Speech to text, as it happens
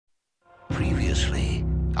previously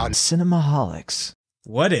on Cinemaholics.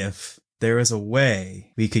 What if there was a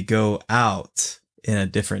way we could go out in a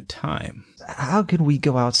different time? How could we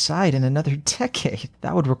go outside in another decade?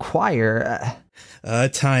 That would require a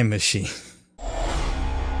time machine.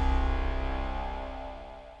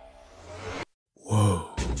 Whoa.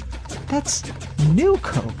 That's New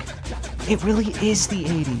Coke. It really is the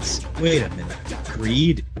 80s. Wait a minute.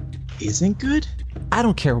 Greed isn't good? I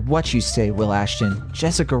don't care what you say, Will Ashton.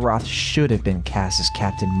 Jessica Roth should have been cast as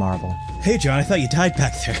Captain Marvel. Hey, John, I thought you died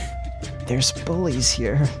back there. There's bullies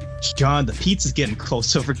here. John, the pizza's getting cold,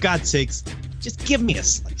 so for God's sakes, just give me a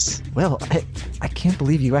slice. Well, I can't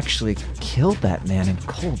believe you actually killed that man in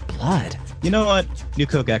cold blood. You know what? New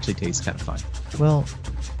Coke actually tastes kind of fine. Well,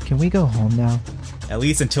 can we go home now? At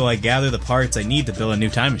least until I gather the parts I need to build a new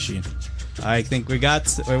time machine. I think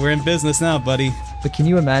we're in business now, buddy. But can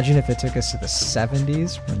you imagine if it took us to the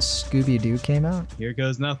 70s when Scooby-Doo came out? Here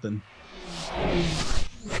goes nothing.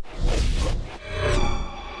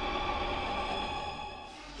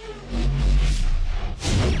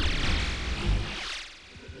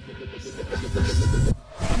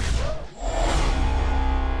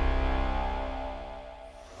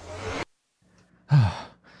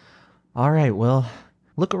 All right, Will.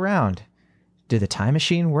 Look around. Did the time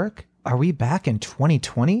machine work? Are we back in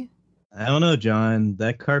 2020? I don't know, John.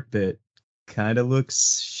 That carpet kind of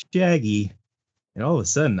looks shaggy. And all of a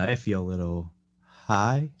sudden, I feel a little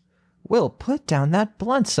high. Will, put down that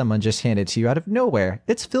blunt someone just handed to you out of nowhere.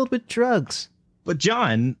 It's filled with drugs. But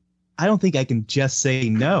John, I don't think I can just say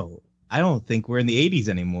no. I don't think we're in the 80s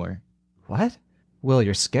anymore. What? Will,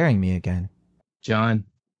 you're scaring me again. John,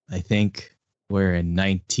 I think we're in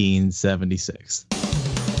 1976.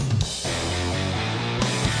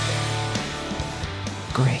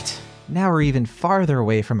 Great. Now we're even farther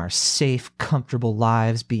away from our safe, comfortable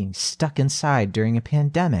lives being stuck inside during a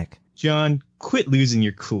pandemic. John, quit losing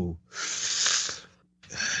your cool.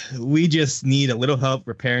 We just need a little help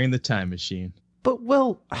repairing the time machine. But,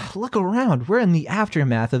 Will, look around. We're in the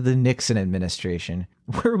aftermath of the Nixon administration.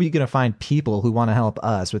 Where are we going to find people who want to help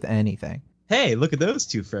us with anything? Hey, look at those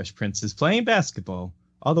two fresh princes playing basketball,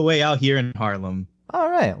 all the way out here in Harlem.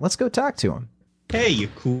 All right, let's go talk to them. Hey, you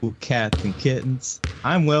cool cats and kittens.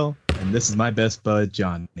 I'm Will, and this is my best bud,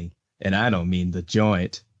 Johnny. And I don't mean the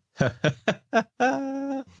joint.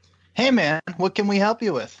 Hey, man, what can we help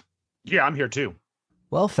you with? Yeah, I'm here too.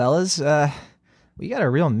 Well, fellas, we got a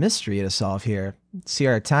real mystery to solve here. See,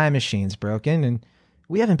 our time machine's broken, and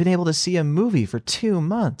we haven't been able to see a movie for 2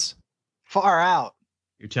 months. Far out.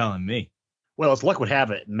 You're telling me. Well, as luck would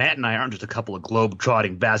have it, Matt and I aren't just a couple of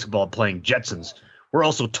globe-trotting, basketball-playing Jetsons. We're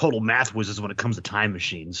also total math wizards when it comes to time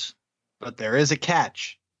machines. But there is a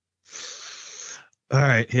catch. All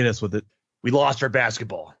right, hit us with it. We lost our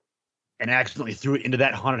basketball and accidentally threw it into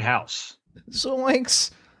that haunted house.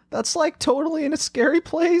 Zoinks! That's like totally in a scary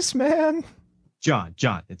place, man. John,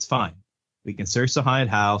 it's fine. We can search the haunted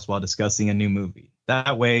house while discussing a new movie.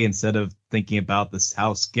 That way, instead of thinking about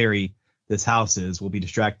how scary this house is, we'll be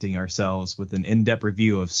distracting ourselves with an in-depth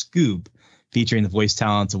review of Scoob, featuring the voice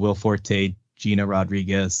talents of Will Forte, Gina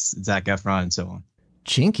Rodriguez, Zac Efron, and so on.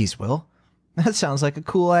 Jinkies, Will. That sounds like a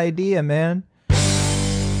cool idea, man.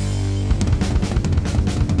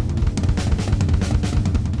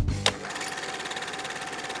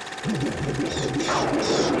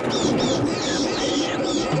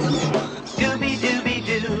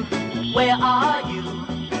 Scooby-Dooby-Doo, where are you?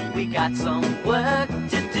 We got some work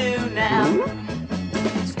to do now.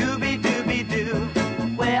 Scooby-Dooby-Doo,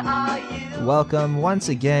 where are you? Welcome once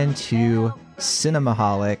again to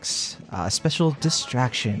Cinemaholics, a special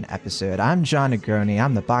distraction episode. I'm John Negroni.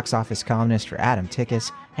 I'm the box office columnist for Adam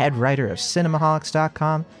Tickets, head writer of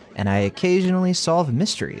Cinemaholics.com, and I occasionally solve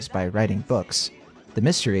mysteries by writing books. The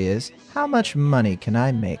mystery is, how much money can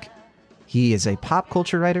I make? He is a pop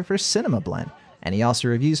culture writer for Cinema Blend, and he also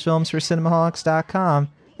reviews films for Cinemaholics.com.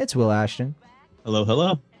 It's Will Ashton. Hello,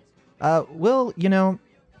 hello. Will, you know,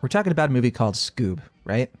 we're talking about a movie called Scoob,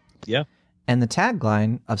 right? Yeah. And the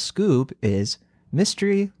tagline of Scoob is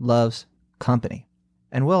Mystery Loves Company.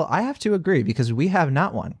 And Will, I have to agree because we have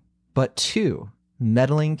not one, but two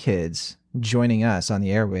meddling kids joining us on the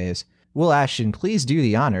airwaves. Will Ashton, please do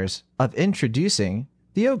the honors of introducing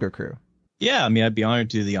the Ogre Crew. Yeah, I mean, I'd be honored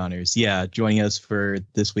to do the honors. Yeah, joining us for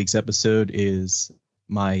this week's episode is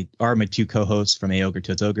my two co-hosts from A Ogre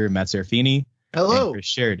to Ogre, Matt Serafini. Hello. And Chris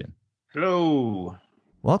Sheridan. Hello.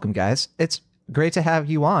 Welcome, guys. It's great to have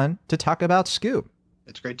you on to talk about Scoob.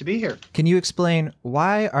 It's great to be here. Can you explain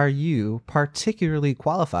why are you particularly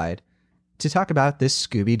qualified to talk about this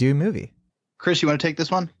Scooby-Doo movie? Chris, you want to take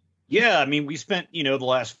this one? Yeah, I mean, we spent, the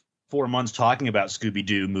last 4 months talking about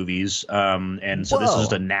Scooby-Doo movies, and so this is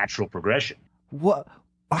just a natural progression. What?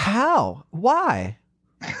 How? Why?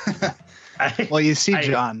 Well, you see,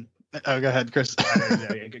 John. Oh, go ahead, Chris.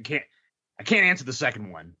 I can't answer the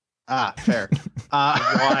second one. Fair.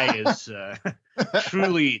 Why is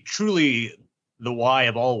truly the why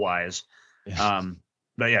of all whys. But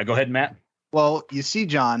yeah, go ahead, Matt. Well, you see,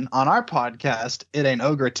 John, on our podcast, It Ain't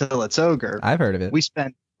Ogre Till It's Ogre. I've heard of it.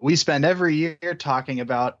 We spend every year talking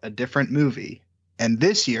about a different movie. And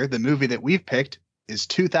this year, the movie that we've picked is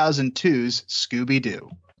 2002's Scooby-Doo.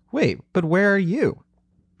 Wait, but where are you?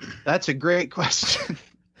 That's a great question.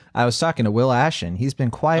 I was talking to Will Ashton. He's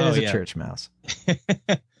been quiet as a yeah. church mouse.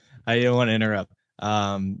 I didn't want to interrupt.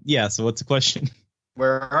 So what's the question?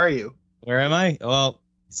 Where are you? Where am I? Well,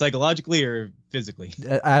 psychologically or physically?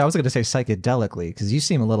 I was going to say psychedelically because you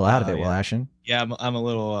seem a little out of it, yeah. Will Ashton. Yeah, I'm a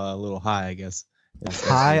little high, I guess.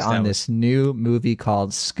 High on this new movie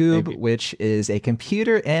called Scoob, Maybe. which is a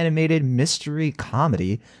computer animated mystery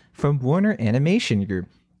comedy from Warner Animation Group.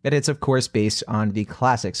 And it's, of course, based on the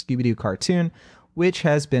classic Scooby-Doo cartoon, which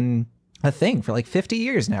has been a thing for like 50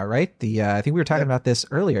 years now, right? I think we were talking about this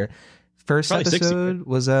earlier. First Probably 60, episode right?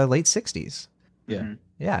 was late 60s. Yeah.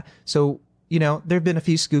 Yeah. So, there have been a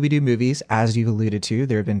few Scooby-Doo movies, as you've alluded to.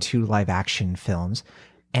 There have been 2 live action films.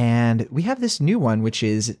 And we have this new one, which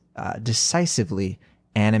is decisively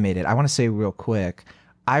animated. I want to say real quick,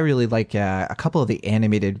 I really like a couple of the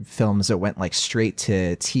animated films that went like straight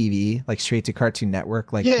to TV, like straight to Cartoon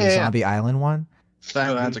Network, like the Zombie Island one.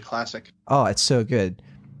 That's a classic. Oh, it's so good.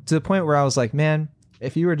 To the point where I was like, man,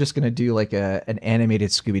 if you were just going to do like an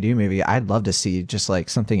animated Scooby-Doo movie, I'd love to see just like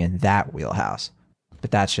something in that wheelhouse.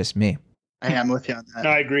 But that's just me. Hey, I'm with you on that. No,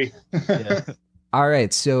 I agree. Yeah. All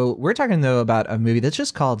right, so we're talking though about a movie that's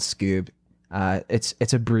just called Scoob.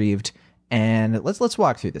 It's abbreviated, and let's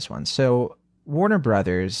walk through this one. So Warner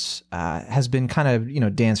Brothers has been kind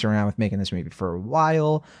of dancing around with making this movie for a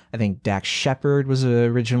while. I think Dax Shepard was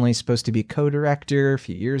originally supposed to be co-director a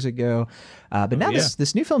few years ago, but now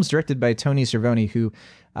this new film is directed by Tony Cervoni, who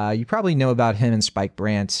you probably know about him and Spike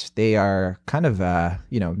Brandt. They are kind of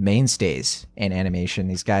mainstays in animation.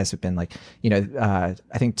 These guys have been like I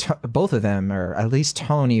think both of them, or at least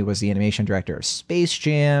Tony, was the animation director of Space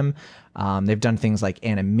Jam. They've done things like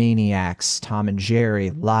Animaniacs, Tom and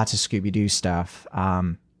Jerry, lots of Scooby-Doo stuff,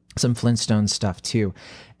 some Flintstone stuff too.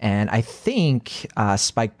 And I think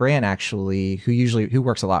Spike Brandt actually, who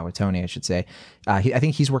works a lot with Tony, I should say, I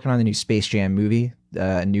think he's working on the new Space Jam movie,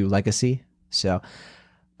 New Legacy. So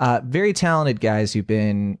very talented guys who've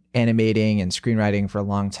been animating and screenwriting for a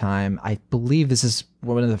long time. I believe this is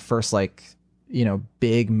one of the first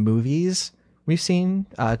big movies we've seen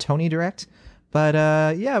Tony direct. But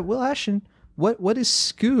Will Ashton, what is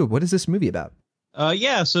Scoob? What is this movie about?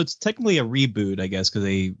 So it's technically a reboot, I guess, because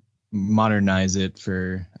they modernize it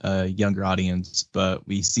for a younger audience. But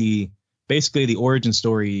we see basically the origin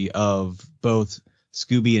story of both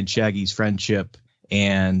Scooby and Shaggy's friendship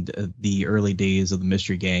and the early days of the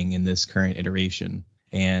Mystery Gang in this current iteration.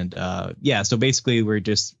 And so basically we're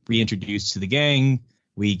just reintroduced to the gang.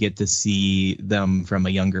 We get to see them from a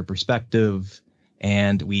younger perspective.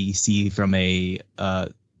 And we see from a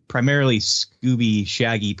primarily Scooby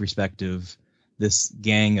Shaggy perspective, this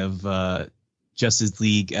gang of Justice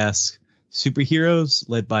League-esque superheroes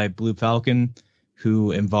led by Blue Falcon,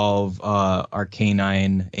 who involve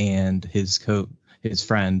Arcanine and his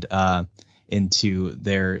friend into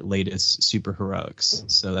their latest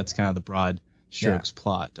superheroics. So that's kind of the broad strokes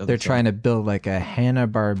plot. They're trying to build like a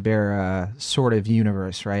Hanna-Barbera sort of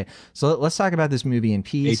universe, right? So let's talk about this movie in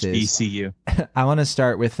pieces. HBCU. I want to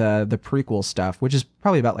start with the prequel stuff, which is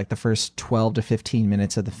probably about like the first 12 to 15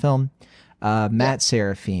 minutes of the film. Matt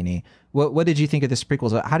Serafini, what did you think of this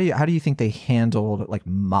prequel? How do you think they handled like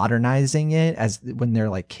modernizing it as when they're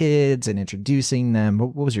like kids and introducing them?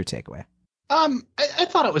 What was your takeaway? I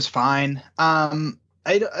thought it was fine. I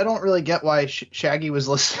don't really get why Shaggy was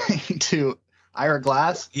listening to Ira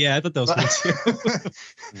Glass. Yeah, I thought that was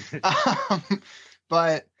cool too.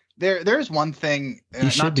 But there's one thing. You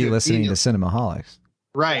should be listening to Cinemaholics.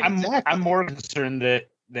 Right. I'm more concerned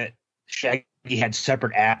that Shaggy had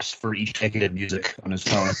separate apps for each decade of music on his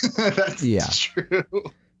phone. That's true.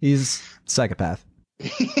 He's psychopath.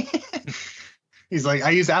 He's like, I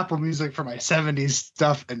use Apple Music for my 70s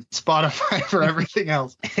stuff and Spotify for everything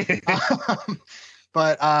else.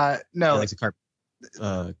 But no. Like the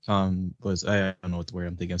I don't know what the word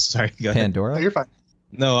I'm thinking of. Sorry. Go ahead. Pandora? Oh, you're fine.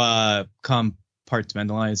 No,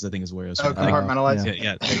 compartmentalized, I think is where it was. Oh, compartmentalized?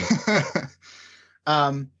 Yeah.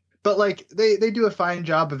 But like they do a fine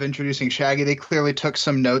job of introducing Shaggy. They clearly took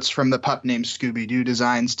some notes from the pup named Scooby-Doo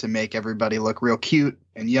designs to make everybody look real cute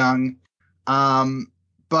and young.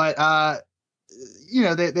 But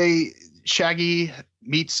they Shaggy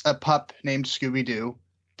meets a pup named Scooby-Doo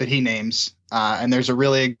that he names, and there's a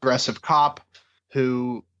really aggressive cop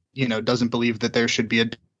who doesn't believe that there should be a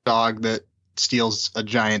dog that steals a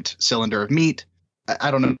giant cylinder of meat.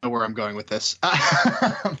 I don't know where I'm going with this.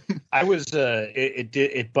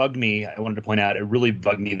 It bugged me. I wanted to point out, it really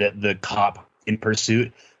bugged me that the cop in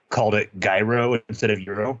pursuit called it gyro instead of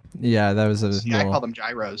euro. Yeah, that was I call them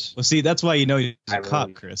gyros. Well, see, that's why he's a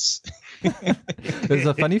cop, Chris. There's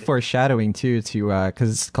a funny foreshadowing too,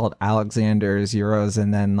 because it's called Alexander's Euros,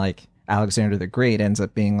 and then like Alexander the Great ends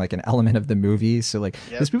up being like an element of the movie. So like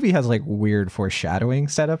this movie has like weird foreshadowing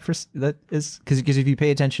set up for that is because if you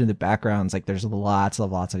pay attention to the backgrounds, like there's lots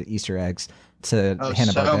of Easter eggs to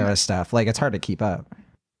Hanna-Barbera stuff. Like it's hard to keep up.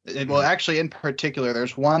 Well, actually, in particular,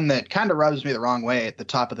 there's one that kind of rubs me the wrong way at the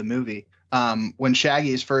top of the movie. When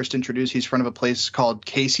Shaggy is first introduced, he's in front of a place called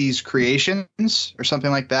Casey's Creations or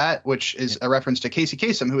something like that, which is a reference to Casey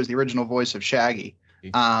Kasem, who is the original voice of Shaggy.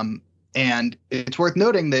 And it's worth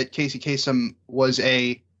noting that Casey Kasem was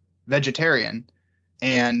a vegetarian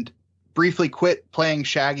and briefly quit playing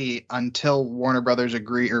Shaggy until Warner Brothers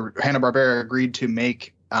Hanna-Barbera agreed to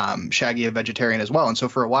make Shaggy a vegetarian as well. And so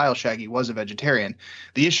for a while, Shaggy was a vegetarian.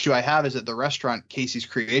 The issue I have is that the restaurant Casey's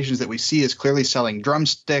Creations that we see is clearly selling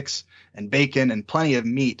drumsticks and bacon and plenty of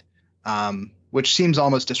meat, which seems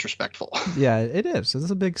almost disrespectful. Yeah, it is.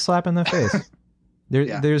 It's a big slap in the face.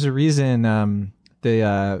 There's a reason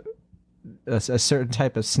a certain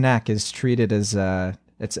type of snack is treated as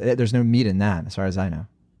there's no meat in that, as far as I know.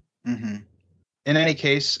 Mm-hmm. In any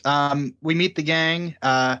case, we meet the gang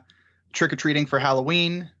trick-or-treating for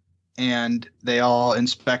Halloween, and they all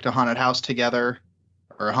inspect a haunted house together,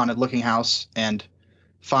 or a haunted looking house, and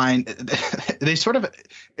find they sort of,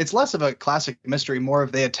 it's less of a classic mystery, more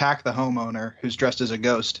of they attack the homeowner who's dressed as a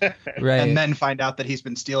ghost, right, and then find out that he's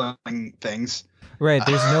been stealing things. Right.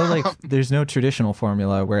 There's no traditional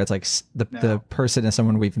formula where it's like the person is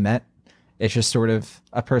someone we've met. It's just sort of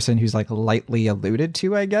a person who's like lightly alluded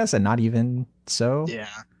to, I guess, and not even so. Yeah.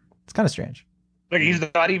 It's kind of strange. Like he's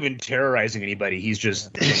not even terrorizing anybody. He's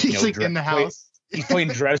just he's like in the house. He's playing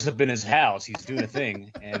dress up in his house. He's doing a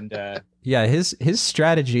thing, and yeah, his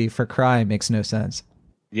strategy for crime makes no sense.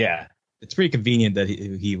 Yeah. It's pretty convenient that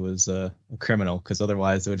he was a criminal, because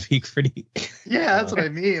otherwise it would be pretty. Yeah, that's what I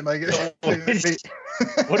mean. Like, what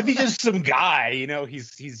if he's just some guy?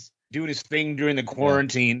 He's doing his thing during the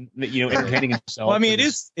quarantine. Entertaining himself. Well, I mean,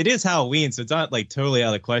 it is Halloween, so it's not like totally out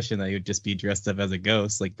of the question that he would just be dressed up as a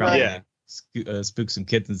ghost, like probably spook some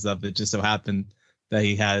kids and stuff. It just so happened that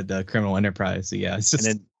he had a criminal enterprise. So yeah, it's just.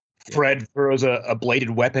 And then Fred throws a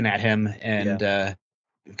bladed weapon at him, and.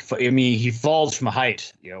 I mean, he falls from a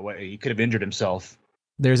height. He could have injured himself.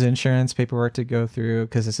 There's insurance paperwork to go through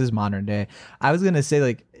because this is modern day. I was gonna say,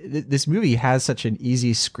 like, this movie has such an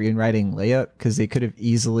easy screenwriting layup because they could have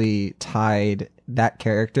easily tied that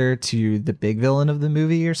character to the big villain of the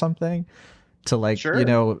movie or something to, like,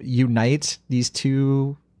 unite these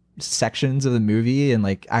two sections of the movie and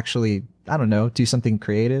like actually, I don't know, do something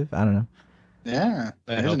creative. I don't know. Yeah,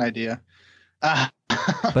 that's an idea.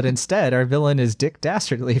 But instead, our villain is Dick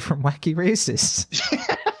Dastardly from Wacky Races,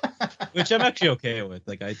 which I'm actually okay with.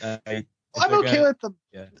 Like, I'm okay with them.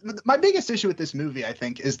 Yeah. My biggest issue with this movie, I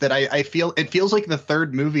think, is that I feel it feels like the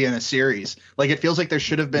third movie in a series. Like, it feels like there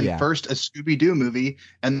should have been first a Scooby-Doo movie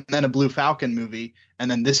and then a Blue Falcon movie, and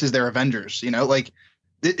then this is their Avengers. Like,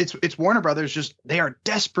 it's Warner Brothers. Just, they are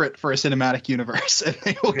desperate for a cinematic universe, and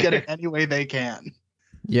they will get it any way they can.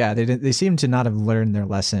 Yeah, they seem to not have learned their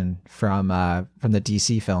lesson from the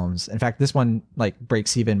DC films. In fact, this one like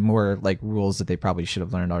breaks even more like rules that they probably should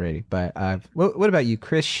have learned already. But what about you,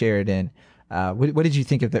 Chris Sheridan? What did you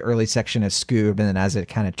think of the early section of Scoob, and then as it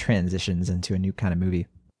kind of transitions into a new kind of movie?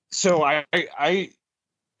 So I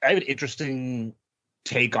have an interesting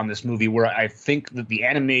take on this movie where I think that the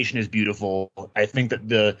animation is beautiful. I think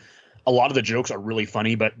that a lot of the jokes are really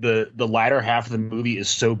funny, but the latter half of the movie is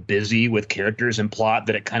so busy with characters and plot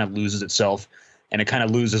that it kind of loses itself, and it kind of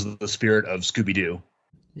loses the spirit of Scooby-Doo.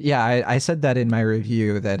 Yeah, I said that in my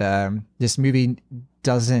review that this movie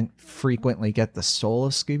doesn't frequently get the soul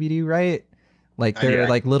of Scooby-Doo right. Like there are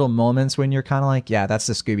like little moments when you're kind of like, yeah, that's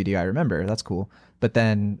the Scooby-Doo I remember. That's cool. But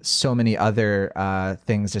then so many other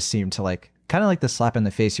things just seem to like kind of like the slap in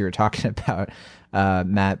the face you were talking about,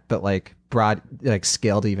 Matt, but like broad, like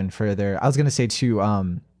scaled even further. I was going to say too,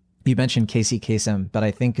 you mentioned Casey Kasem, but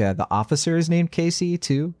I think the officer is named Casey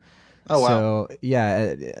too. Oh, wow. So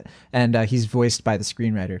yeah, and he's voiced by the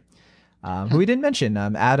screenwriter, who we didn't mention,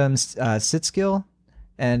 Adam Sitskill.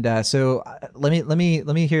 And let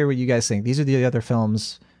me hear what you guys think. These are the other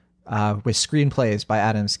films with screenplays by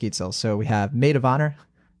Adam Skeetsill. So we have Maid of Honor,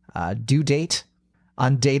 Due Date,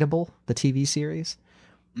 Undateable, the TV series.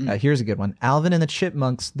 Here's a good one: Alvin and the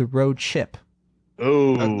Chipmunks, The Road Chip.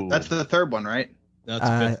 Oh, That's the third one, right? That's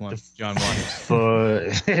the fifth one. John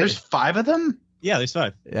Waters. There's 5 of them? Yeah, there's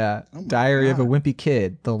 5. Yeah, Oh my Diary of a God. Wimpy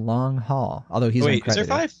Kid, The Long Haul. Although he's Wait, is there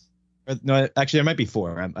uncredited. 5? No, actually, there might be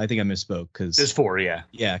 4. I think I misspoke because there's 4, yeah.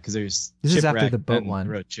 yeah, because there's This is after Shipwreck the boat and one.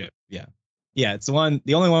 Road Chip. Yeah, it's the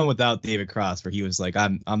only one without David Cross where he was like,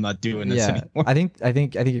 I'm not doing this Yeah, anymore. I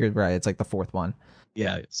think you're right. It's like the 4th one.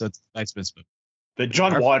 Yeah, so I misspoke. But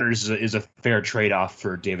John Waters is a fair trade-off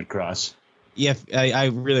for David Cross. Yeah, I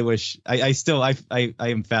really wish I still I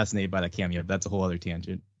am fascinated by that cameo. That's a whole other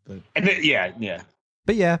tangent. But And yeah.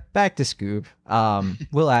 But yeah, back to Scoob.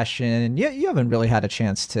 Will Ashton, you haven't really had a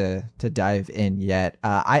chance to dive in yet.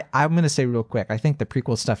 I'm gonna say real quick. I think the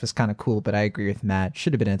prequel stuff is kind of cool, but I agree with Matt.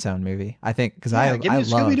 Should have been its own movie. I think because Yeah, I give me a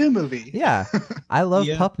love Scooby-Doo movie. Yeah, I love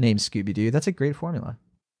Yeah. pup named Scooby Doo. That's a great formula.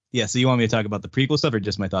 yeah, so you want me to talk about the prequel stuff or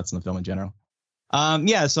just my thoughts on the film in general?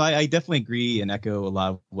 Yeah, so I definitely agree and echo a lot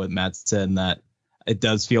of what Matt said in that it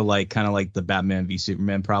does feel like kind of like the Batman v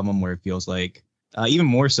Superman problem where it feels like even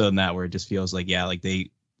more so than that, where it just feels like, yeah, like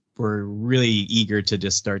they were really eager to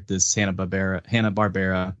just start this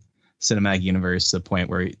Hanna-Barbera cinematic universe to the point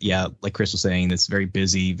where, yeah, like Chris was saying, it's very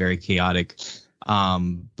busy, very chaotic.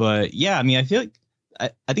 But yeah, I mean, I feel like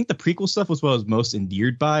I think the prequel stuff was what I was most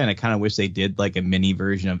endeared by, and I kind of wish they did like a mini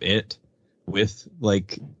version of it with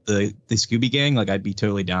like the Scooby Gang. Like I'd be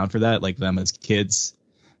totally down for that, like them as kids,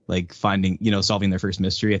 like finding, solving their first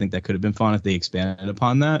mystery. I think that could have been fun if they expanded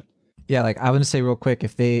upon that. Yeah, like I want to say real quick,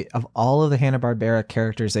 if they, of all of the Hanna-Barbera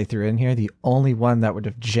characters they threw in here, the only one that would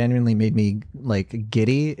have genuinely made me like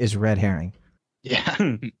giddy is Red Herring.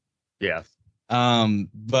 Yeah. Yeah.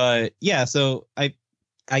 But yeah, so I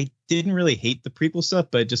didn't really hate the prequel stuff,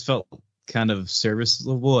 but it just felt kind of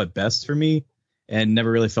serviceable at best for me, and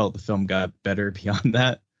never really felt the film got better beyond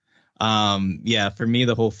that. Yeah, for me,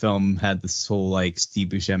 the whole film had this whole like Steve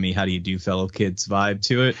Buscemi, how do you do fellow kids vibe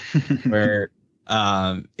to it, where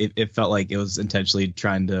it felt like it was intentionally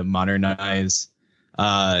trying to modernize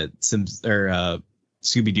Scooby-Doo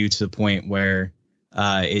to the point where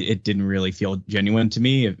it didn't really feel genuine to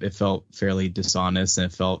me. It felt fairly dishonest, and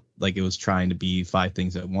it felt like it was trying to be 5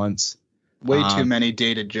 things at once. Way too many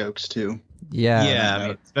dated jokes, too. Yeah. I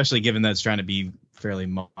mean, especially given that it's trying to be fairly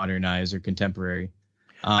modernized or contemporary.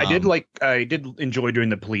 I did enjoy during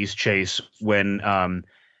the police chase when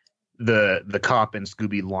the cop and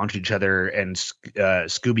Scooby launch each other, and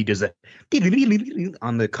Scooby does that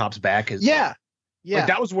on the cop's back. Yeah. Like,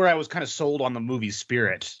 that was where I was kind of sold on the movie's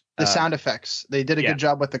spirit. The sound effects. They did a yeah. good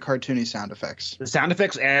job with the cartoony sound effects. The sound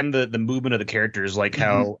effects and the movement of the characters, like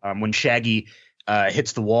how when Shaggy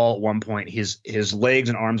hits the wall at one point, his legs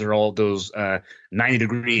and arms are all those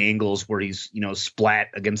 90-degree angles where he's splat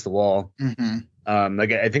against the wall. Mm-hmm.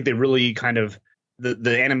 Like I think they really kind of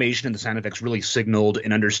the animation and the sound effects really signaled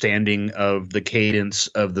an understanding of the cadence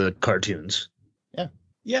of the cartoons.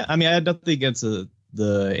 Yeah, I mean, I had nothing against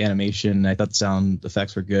the animation. I thought the sound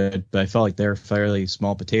effects were good, but I felt like they're fairly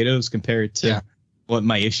small potatoes compared to what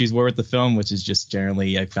my issues were with the film, which is just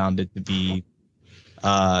generally I found it to be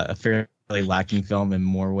a fairly lacking film in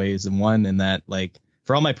more ways than one. And that, like,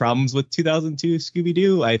 for all my problems with 2002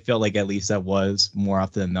 Scooby-Doo, I felt like at least that was more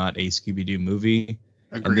often than not a Scooby-Doo movie.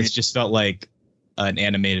 Agreed. And this just felt like an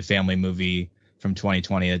animated family movie from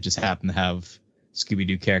 2020 that just happened to have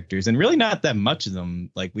Scooby-Doo characters, and really not that much of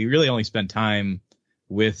them. Like, we really only spent time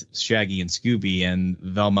with Shaggy and Scooby, and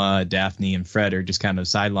Velma, Daphne, and Fred are just kind of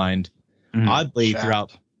sidelined oddly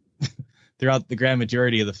Shaft. throughout the grand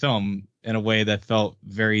majority of the film in a way that felt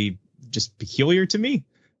very just peculiar to me.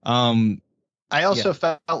 I also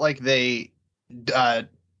felt like they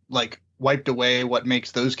wiped away what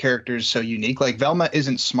makes those characters so unique. Like, Velma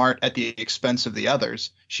isn't smart at the expense of the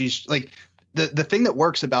others. She's like, the thing that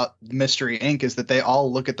works about Mystery Inc. is that they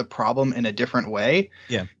all look at the problem in a different way.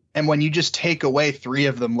 Yeah. And when you just take away 3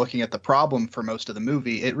 of them looking at the problem for most of the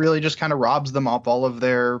movie, it really just kind of robs them of all of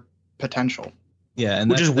their potential. Yeah,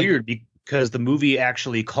 and Which is that's the- weird because the movie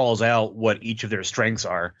actually calls out what each of their strengths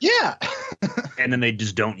are, Yeah. and then they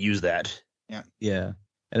just don't use that. Yeah.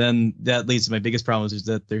 And then that leads to my biggest problem is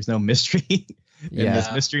that there's no mystery in Yeah.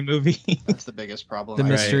 this mystery movie. That's the biggest problem. The I-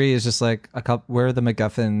 mystery is just like a couple. Where are the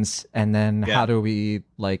MacGuffins? And then Yeah. how do we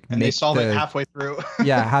like And make they solve the, it halfway through.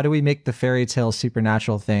 yeah? How do we make the fairy tale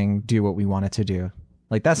supernatural thing do what we want it to do?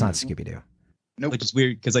 Like that's not Mhm. Scooby Doo. Nope. Which is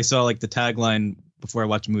weird because I saw like the tagline before I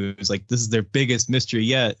watched the movie. It was like, this is their biggest mystery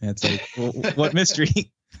yet. And it's like, well, what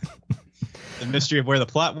mystery? The mystery of where the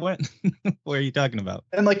plot went? What are you talking about?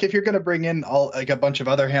 And like, if you're going to bring in a bunch of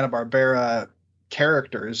other Hanna-Barbera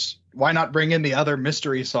characters, why not bring in the other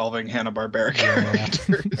mystery solving Hanna-Barbera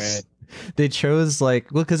characters? Right. They chose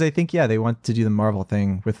because I think they want to do the Marvel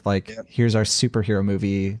thing with here's our superhero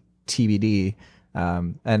movie TBD.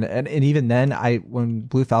 And even then, when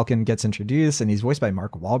Blue Falcon gets introduced and he's voiced by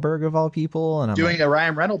Mark Wahlberg of all people, and I'm doing a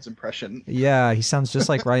Ryan Reynolds impression. Yeah, he sounds just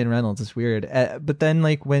like Ryan Reynolds. It's weird. But then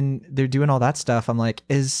when they're doing all that stuff, I'm like,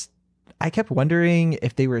 I kept wondering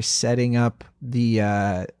if they were setting up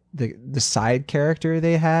the side character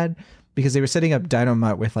they had, because they were setting up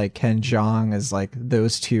Dynamite with Ken Jeong as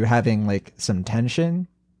those two having some tension.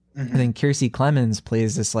 Mm-hmm. And then Kiersey Clemens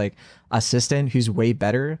plays this assistant who's way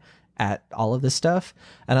better at all of this stuff,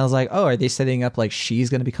 and I was like, oh, are they setting up she's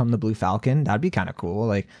going to become the Blue Falcon? That'd be kind of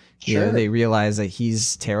cool. Sure. They realize that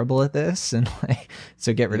he's terrible at this, and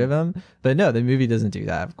so get rid of him. But no, the movie doesn't do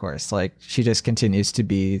that, of course. She just continues to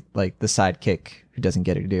be the sidekick who doesn't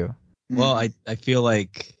get her due. Well, I feel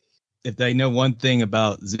like if I know one thing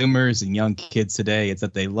about Zoomers and young kids today, it's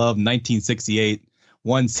that they love 1968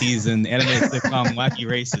 one season animated sitcom Wacky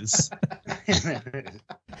Races.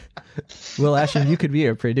 Well, Ashton, you could be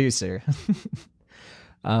a producer.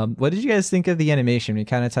 What did you guys think of the animation? We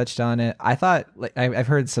kind of touched on it. I thought I've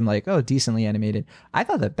heard some decently animated. I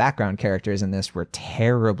thought the background characters in this were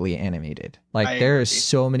terribly animated. There are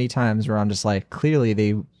so many times where I'm just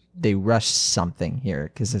clearly they rushed something here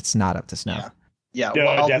because it's not up to snuff. Yeah,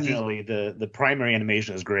 no, definitely. The primary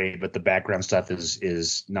animation is great, but the background stuff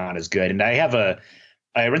is not as good. And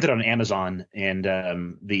I rented on Amazon, and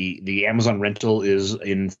the Amazon rental is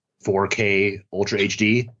in 4K Ultra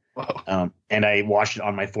HD. And I watched it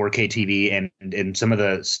on my 4K TV, and some of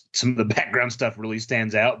the background stuff really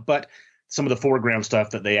stands out, but some of the foreground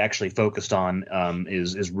stuff that they actually focused on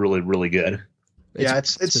is really, really good. It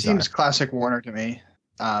seems classic Warner to me.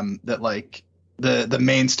 That the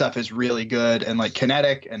main stuff is really good and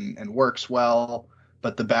kinetic and works well,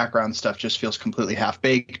 but the background stuff just feels completely half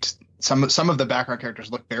baked. Some of the background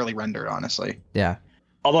characters look barely rendered, honestly. Yeah.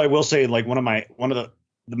 Although I will say, one of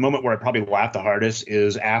the moment where I probably laughed the hardest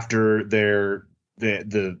is after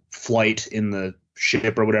the flight in the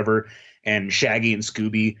ship or whatever, and Shaggy and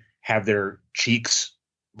Scooby have their cheeks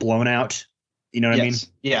blown out. You know what I mean?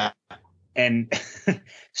 Yeah. And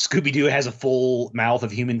Scooby-Doo has a full mouth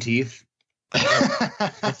of human teeth.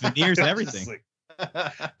 With veneers and everything.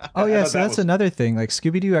 Oh yeah, so that's another thing.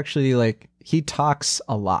 Scooby-Doo actually he talks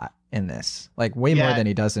a lot in this, way more than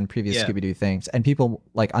he does in previous Scooby-Doo things, and people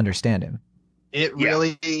understand him. It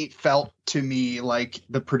really felt to me like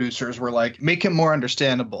the producers were make him more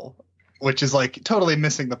understandable, which is totally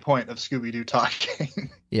missing the point of Scooby-Doo talking.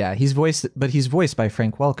 Yeah, he's voiced by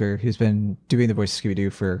Frank Welker, who's been doing the voice of Scooby-Doo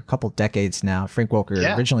for a couple decades now. Frank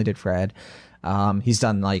Welker originally did Fred. He's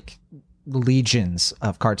done legions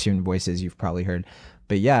of cartoon voices you've probably heard.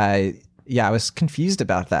 But I was confused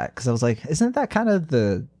about that because I was like, isn't that kind of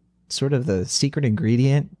the sort of the secret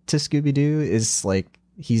ingredient to Scooby-Doo is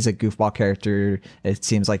he's a goofball character. It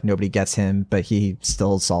seems like nobody gets him, but he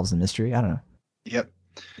still solves the mystery. I don't know. Yep.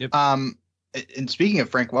 And speaking of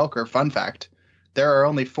Frank Welker, fun fact, there are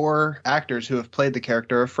only 4 actors who have played the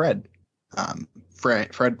character of Fred.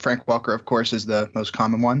 Frank Welker, of course, is the most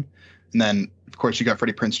common one. And then, of course, you got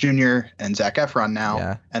Freddie Prinze Jr. and Zac Efron now.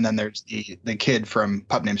 Yeah. And then there's the kid from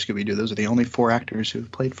Pup Named Scooby-Doo. Those are the only 4 actors who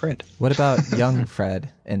have played Fred. What about young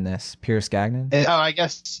Fred in this? Pierce Gagnon? I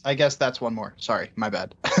guess that's one more. Sorry, my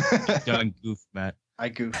bad. Done goof, Matt. I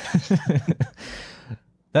goofed.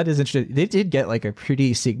 That is interesting. They did get a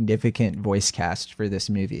pretty significant voice cast for this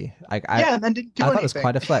movie. And then didn't do I anything. thought it was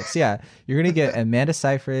quite a flex. Yeah, you're gonna get Amanda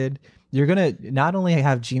Seyfried. You're gonna not only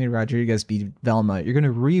have Gina Rodriguez be Velma, you're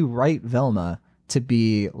gonna rewrite Velma to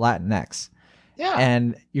be Latinx. Yeah,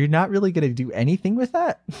 and you're not really gonna do anything with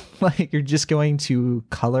that. You're just going to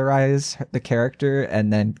colorize the character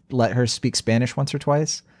and then let her speak Spanish once or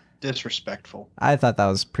twice. Disrespectful. I thought that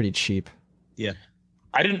was pretty cheap. Yeah.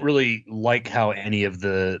 I didn't really like how any of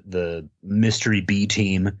the mystery B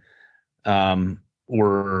team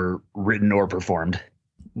were written or performed.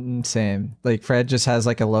 Same. Fred just has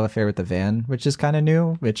a love affair with the van, which is kind of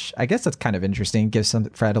new, which I guess that's kind of interesting. Gives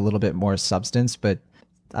Fred a little bit more substance, but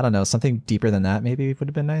I don't know, something deeper than that maybe would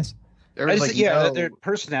have been nice. Their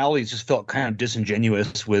personalities just felt kind of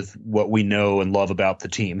disingenuous with what we know and love about the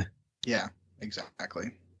team. Yeah,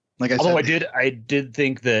 exactly. Although I did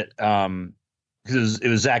think that because it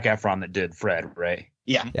was Zac Efron that did Fred, right?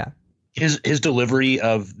 Yeah. His delivery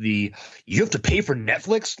of the "you have to pay for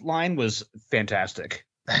Netflix" line was fantastic.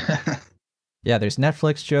 Yeah, there's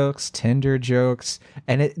Netflix jokes, Tinder jokes,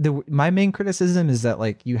 and my main criticism is that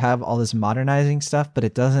like you have all this modernizing stuff, but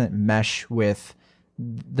it doesn't mesh with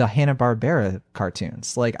the Hanna-Barbera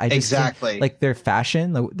cartoons. Like I just Exactly. think, like their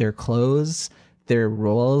fashion, their clothes, their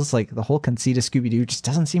roles, like the whole conceit of Scooby-Doo just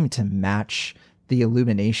doesn't seem to match the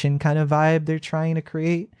Illumination kind of vibe they're trying to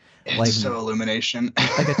create. It's Like so Illumination.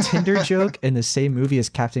 like a Tinder joke in the same movie as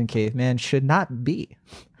Captain Caveman should not be.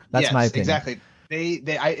 That's Yes, my opinion. Exactly.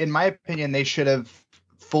 In my opinion, they should have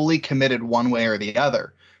fully committed one way or the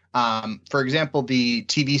other. For example, the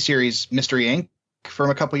TV series Mystery Inc. from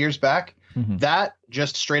a couple years back, Mhm. that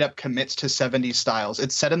just straight up commits to 70s styles.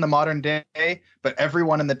 It's set in the modern day, but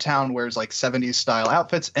everyone in the town wears like 70s style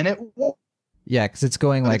outfits, and Yeah, because it's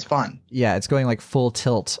going like it's fun. yeah, it's going like full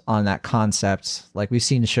tilt on that concept. Like we've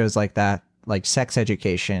seen shows like that, like Sex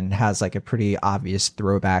Education has like a pretty obvious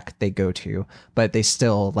throwback they go to, but they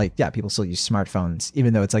still like, yeah, people still use smartphones,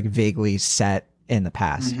 even though it's like vaguely set in the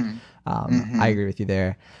past. Mhm. I agree with you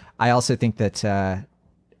there. I also think that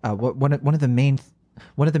one of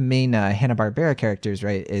the main Hanna-Barbera characters,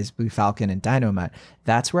 right, is Blue Falcon and Dynomutt.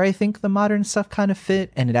 That's where I think the modern stuff kind of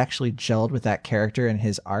fit, and it actually gelled with that character and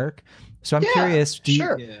his arc. So I'm curious,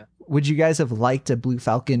 Sure. would you guys have liked a Blue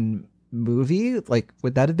Falcon movie? Like,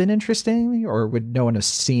 would that have been interesting, or would no one have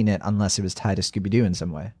seen it unless it was tied to Scooby-Doo in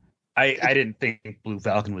some way? I didn't think Blue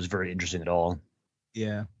Falcon was very interesting at all.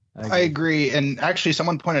 Yeah. I agree. And actually,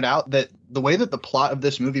 someone pointed out that the way that the plot of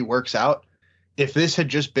this movie works out, if this had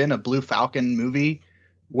just been a Blue Falcon movie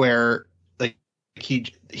where like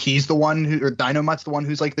he's the one who, or Dynomutt's the one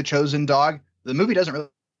who's like the chosen dog, the movie doesn't really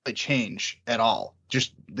change at all.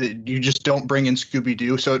 You just don't bring in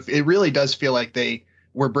Scooby-Doo. So it really does feel like they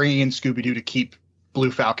were bringing in Scooby-Doo to keep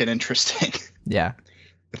Blue Falcon interesting. Yeah.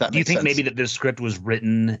 Do you think maybe that this script was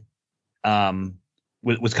written,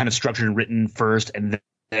 was kind of structured and written first, and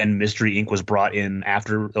then Mystery Inc. was brought in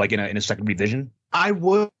after, like in a second revision? I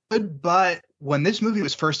would, but when this movie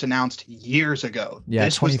was first announced years ago, Yeah,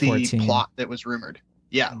 this was the 2014. plot that was rumored.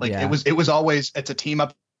 Yeah, like Yeah. it was always, it's a team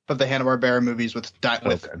up of the Hanna-Barbera movies with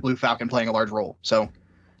Okay. Blue Falcon playing a large role. So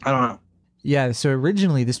I don't know. Yeah, so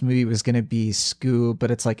originally this movie was going to be Scoob,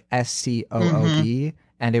 but it's like SCOOB,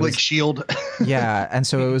 and it Like was Shield. yeah, and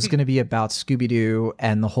so it was going to be about Scooby-Doo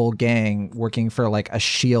and the whole gang working for like a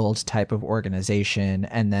shield type of organization.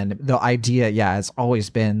 And then the idea, yeah, has always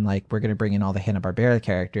been like, we're going to bring in all the Hanna-Barbera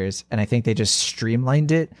characters. And I think they just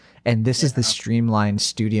streamlined it. And this is the streamlined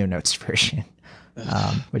Studio Notes version,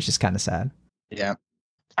 which is kind of sad. Yeah.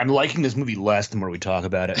 I'm liking this movie less the more we talk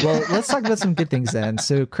about it. Well, let's talk about some good things then.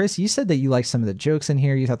 So, Chris, you said that you liked some of the jokes in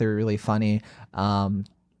here. You thought they were really funny.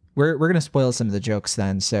 We're going to spoil some of the jokes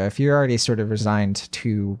then. So if you're already sort of resigned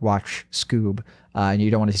to watch Scoob and you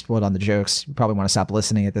don't want to be spoiled on the jokes, you probably want to stop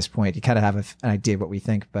listening at this point. You kind of have an idea of what we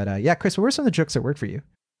think. But yeah, Chris, what were some of the jokes that worked for you?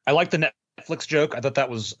 I like the Netflix joke. I thought that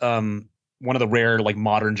was one of the rare like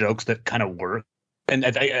modern jokes that kind of work. And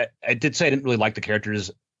I did say I didn't really like the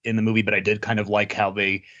characters in the movie, but I did kind of like how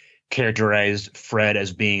they characterized Fred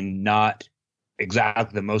as being not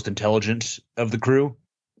exactly the most intelligent of the crew.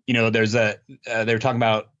 You know, there's they were talking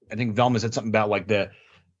about, I think Velma said something about like the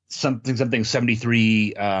something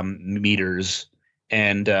 73 meters,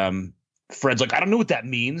 and Fred's like, I don't know what that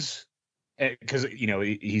means, because you know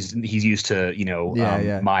he's used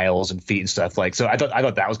to miles and feet and stuff. Like, so I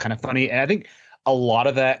thought that was kind of funny, and I think a lot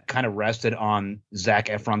of that kind of rested on Zac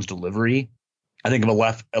Efron's delivery. I think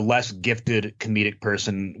if a less gifted comedic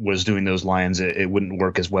person was doing those lines, it wouldn't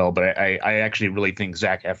work as well. But I actually really think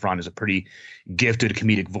Zac Efron is a pretty gifted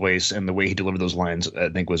comedic voice, and the way he delivered those lines, I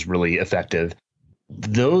think, was really effective.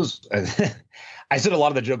 Those, I said a lot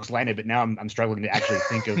of the jokes landed, but now I'm struggling to actually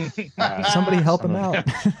think of Somebody help him some of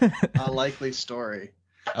out. A likely story.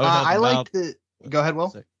 I would help him I like out. the. Go ahead,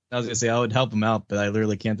 Will. I was gonna say I would help him out, but I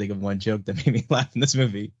literally can't think of one joke that made me laugh in this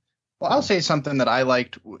movie. Well, I'll say something that I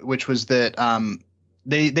liked, which was that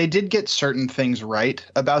they did get certain things right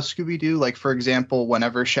about Scooby-Doo. Like, for example,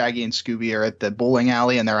 whenever Shaggy and Scooby are at the bowling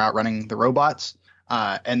alley and they're outrunning the robots,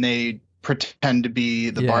 and they pretend to be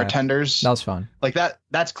the bartenders. That was fun. Like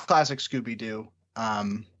that's classic Scooby-Doo.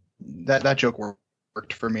 That joke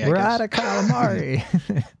worked for me. We're I guess. out of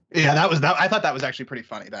calamari. Yeah, that was that. I thought that was actually pretty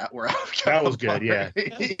funny. That was good. Yeah.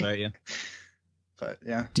 But yeah, But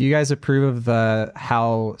yeah. Do you guys approve of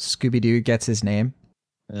how Scooby-Doo gets his name?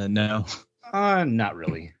 no, not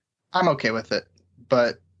really. I'm okay with it,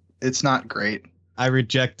 but it's not great. I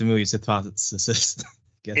reject the movie's hypothesis.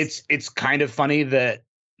 Guess. It's kind of funny that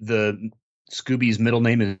the Scooby's middle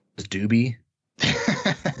name is Doobie.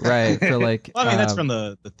 right? For like, Well, I mean, that's from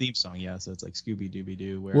the theme song, yeah. So it's like Scooby Dooby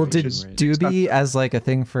Doo. Well, did Doobie as like a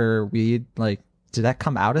thing for weed? Like, did that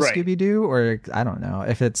come out of Right. Scooby Doo, or I don't know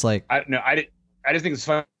if it's like I just think it's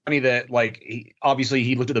funny that like obviously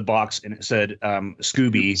he looked at the box and it said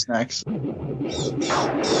Scooby. Snacks.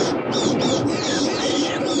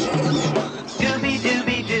 Scooby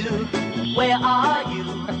Dooby Doo, where are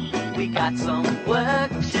you? We got some work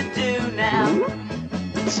to do now.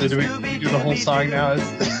 So do we do the whole song now?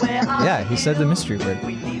 yeah? He said the mystery word.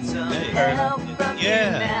 We need some Hey. help from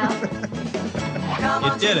Yeah. you now. Come You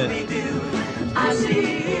on, did it. Scooby-Doo, I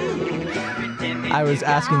see you. Pretending I was you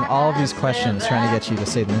asking all of got these questions, trying to get you to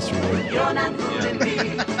say the mystery word. You're not fooling me,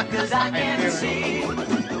 'cause I can see.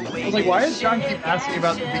 I was like, why does John keep asking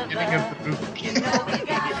about the beginning of the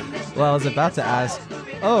movie? Well, I was about to ask.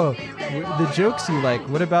 Oh, the jokes you like.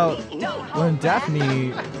 What about when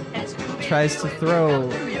Daphne tries to throw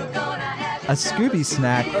a Scooby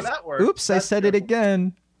snack? Oh, that worked. Oops, I said it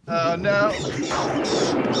again. Oh no.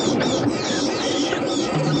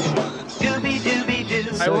 Scooby Dooby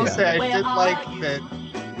Doo. I will yeah. say I did like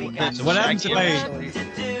that. So what happens if actually-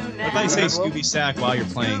 if I say Scooby Snack while you're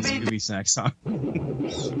playing Scooby Snack song?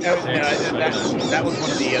 That was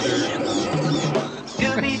one of the other.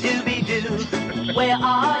 Scooby Dooby Doo, where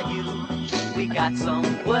are you? We got some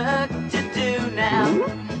work to do now.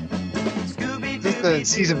 Scooby Is this the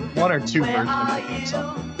season 1 or 2 version of the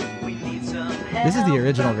song? This is the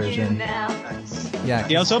original version. Yeah.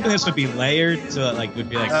 Yeah, I was hoping this would be layered, so it like would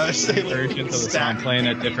be like say, like, versions of the song playing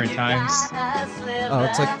at different times. Oh,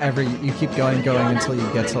 it's like you keep going until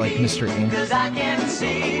you get to like Mr. Ink. Cause I can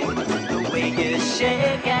see the way you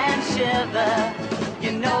shake and shiver.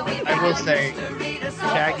 You know we I will say,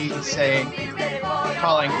 Shaggy saying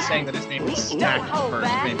that his name is Snack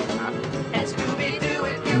first made me laugh.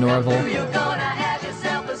 Norval.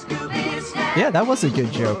 Yeah, that was a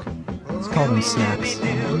good joke. Let's call them snacks.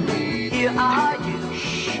 Here are you.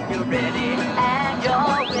 You're ready and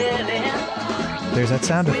you're willing. There's that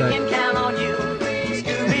sound We effect. can count on you.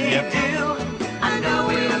 Scooby-Doo. I know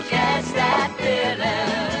we'll catch that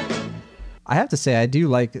feeling. I have to say, I do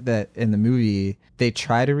like that in the movie they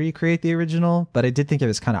try to recreate the original, but I did think it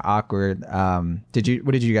was kind of awkward. What did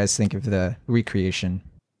you guys think of the recreation?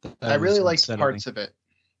 I really liked unsettling. parts of it.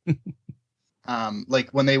 Like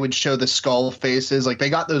when they would show the skull faces, like they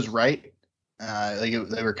got those right. They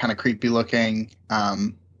were kind of creepy looking.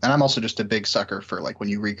 And I'm also just a big sucker for like when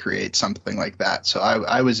you recreate something like that. So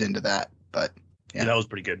I was into that. But Yeah, that was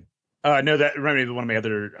pretty good. No, that reminded me of one of my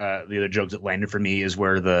the other jokes that landed for me is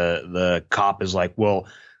where the cop is like, well,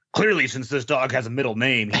 clearly since this dog has a middle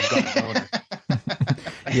name, he's got an owner.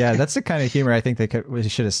 Yeah, that's the kind of humor I think we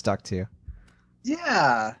should have stuck to.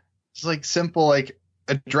 yeah, it's like simple, like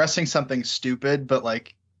addressing something stupid, but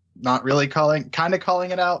like not really calling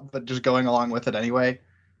it out, but just going along with it anyway.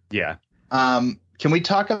 Yeah. Can we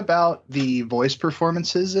talk about the voice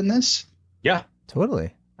performances in this? Yeah.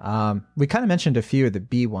 Totally. We kind of mentioned a few of the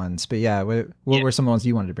B ones, but yeah, what were some ones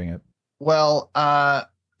you wanted to bring up? Well,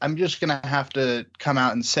 I'm just going to have to come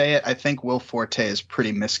out and say it. I think Will Forte is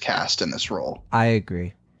pretty miscast in this role. I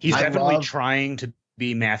agree. He's I definitely love- trying to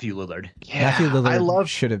be Matthew Lillard. Matthew Lillard I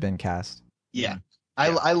should have been cast.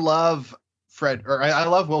 love Fred, or I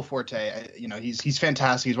love Will Forte. He's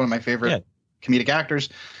fantastic. He's one of my favorite comedic actors.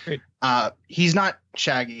 Great. He's not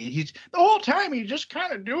Shaggy. He's the whole time he's just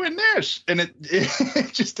kind of doing this, and it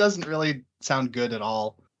just doesn't really sound good at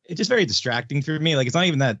all. It's just very distracting for me. Like, it's not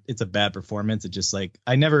even that it's a bad performance. It's just like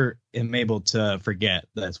I never am able to forget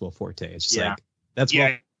that it's Will Forte. It's just Yeah. like that's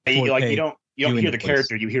Yeah. Will Like Forte you don't doing hear the voice.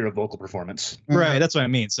 character, you hear a vocal performance. Right, that's what I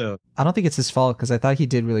mean. So I don't think it's his fault because I thought he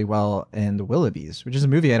did really well in The Willoughbys, which is a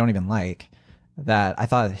movie I don't even like. That I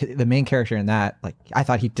thought the main character in that, like, I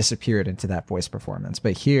thought he disappeared into that voice performance.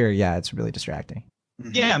 But here, yeah, it's really distracting.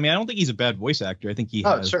 yeah, I mean, I don't think he's a bad voice actor. I think he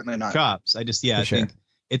has Certainly not. chops. I just, I sure. think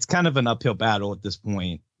it's kind of an uphill battle at this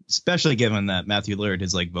point, especially given that Matthew Lillard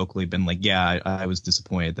has like vocally been like, I was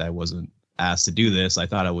disappointed that I wasn't asked to do this. I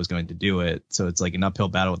thought I was going to do it. So it's like an uphill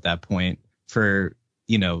battle at that point for,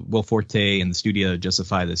 Will Forte and the studio to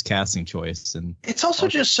justify this casting choice. And It's also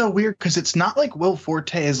just so weird because it's not like Will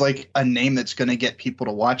Forte is like a name that's going to get people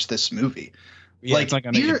to watch this movie. yeah, Like it's not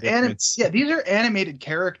going to these make a are difference. these are animated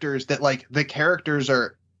characters that like the characters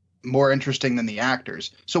are more interesting than the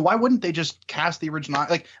actors. So why wouldn't they just cast the original?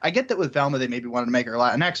 Like I get that with Velma they maybe wanted to make her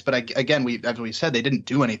Latinx, but as we said, they didn't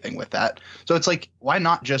do anything with that. So it's like why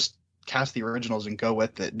not just cast the originals and go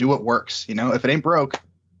with it? Do what works. If it ain't broke,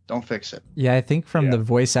 don't fix it. Yeah, I think from the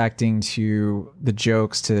voice acting to the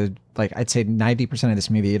jokes to like I'd say 90% of this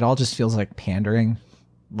movie, it all just feels like pandering.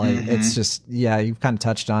 Like it's just, yeah, you've kind of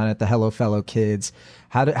touched on it. The Hello Fellow Kids.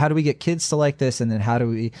 How do we get kids to like this? And then how do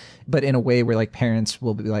we, but in a way where like parents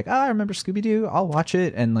will be like, oh, I remember Scooby-Doo, I'll watch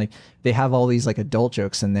it. And like they have all these like adult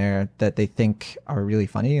jokes in there that they think are really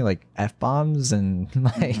funny, like F-bombs and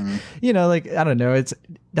like, you know, like, I don't know.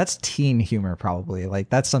 That's teen humor probably. Like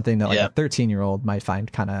that's something that like a 13-year-old might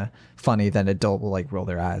find kind of funny, that an adult will like roll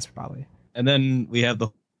their eyes probably. And then we have the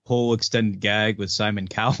whole extended gag with Simon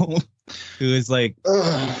Cowell, who is like, you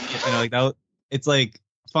know, like that. It's like,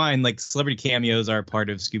 fine, like celebrity cameos are part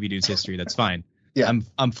of Scooby-Doo's history. That's fine. Yeah,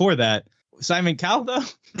 I'm for that. Simon Cowell though.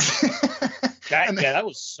 that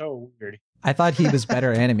was so weird. I thought he was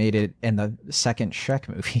better animated in the second Shrek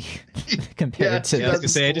movie compared to. Yeah, I was gonna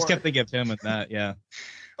say, I just kept thinking of him in that. Yeah.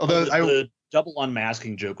 Although the double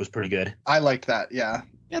unmasking joke was pretty good. I liked that. Yeah.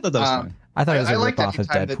 Yeah, that was fun. I thought it was a rip-off of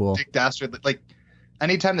Deadpool. Dick Dastardly, like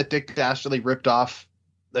anytime that Dick Dastardly ripped off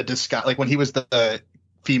the disguise, like when he was the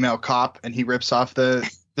female cop and he rips off the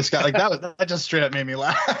disguise, like that just straight up made me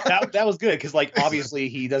laugh. That was good because like obviously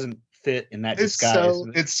he doesn't fit in that disguise.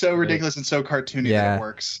 It's so ridiculous and so cartoony that it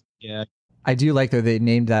works. Yeah. I do like that they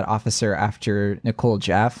named that officer after Nicole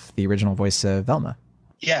Jaff, the original voice of Velma.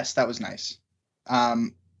 Yes, that was nice.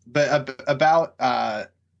 But about what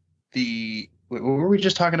were we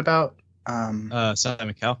just talking about?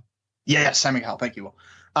 Simon Cowell. Yeah, Simon Cowell. Thank you.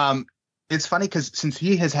 It's funny because since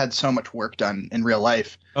he has had so much work done in real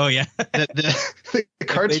life. Oh yeah, the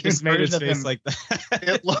cartoon just made his version of face him, like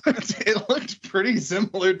that. it looked pretty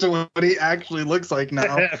similar to what he actually looks like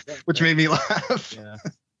now, which made me laugh. Yeah.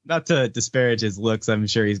 Not to disparage his looks, I'm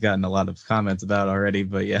sure he's gotten a lot of comments about already,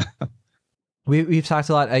 but yeah. We've talked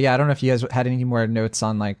a lot. Yeah, I don't know if you guys had any more notes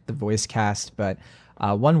on like the voice cast, but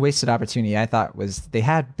one wasted opportunity I thought was they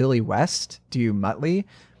had Billy West do Muttley.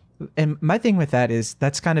 And my thing with that is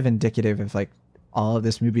that's kind of indicative of like all of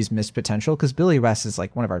this movie's missed potential, because Billy West is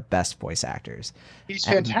like one of our best voice actors. He's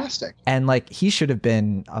fantastic. And like he should have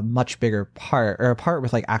been a much bigger part, or a part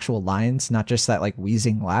with like actual lines, not just that like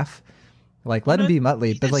wheezing laugh. Like let him be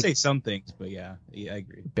Muttley, but like say some things, but yeah, I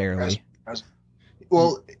agree. Barely.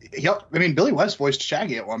 Well, yep. I mean, Billy West voiced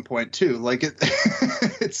Shaggy at one point too. Like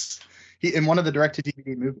it's in one of the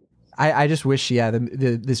direct-to-DVD movies. I just wish,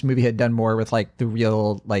 this movie had done more with like the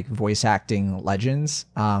real like voice acting legends.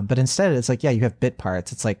 But instead, it's like, you have bit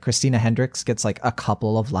parts. It's like Christina Hendricks gets like a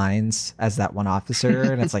couple of lines as that one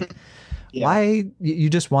officer, and it's like, why you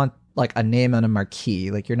just want like a name on a marquee?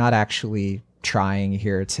 Like you're not actually trying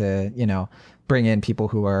here to bring in people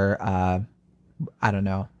who are I don't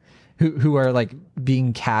know, who are like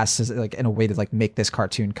being cast as like in a way to like make this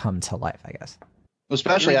cartoon come to life, I guess.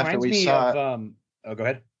 Especially after we saw. Go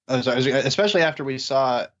ahead. Especially after we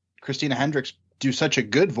saw Christina Hendricks do such a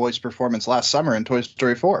good voice performance last summer in Toy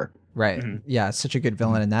Story 4. Right. Mm-hmm. Yeah, such a good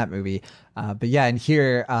villain in that movie. But yeah, and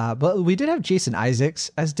here, but we did have Jason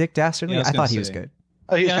Isaacs as Dick Dastardly. I thought he was good.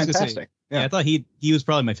 Oh, he's fantastic. Yeah, I thought he was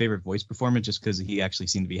probably my favorite voice performance, just because he actually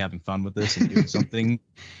seemed to be having fun with this and doing something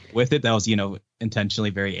with it that was, intentionally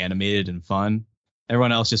very animated and fun.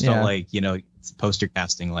 Everyone else just felt like, it's poster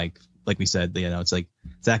casting, like we said, it's like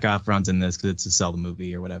Zac Efron's in this because it's to sell the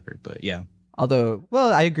movie or whatever. But yeah. Although,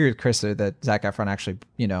 well, I agree with Chris that Zac Efron actually,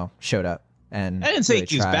 showed up. And I didn't say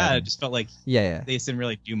he was bad. I just felt like they didn't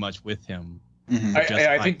really do much with him. Mm-hmm.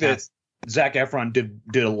 I think that Zac Efron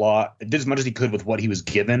did a lot, did as much as he could with what he was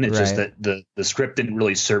given. It's just that the script didn't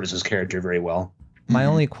really service his character very well. My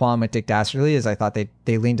only qualm with Dick Dastardly is I thought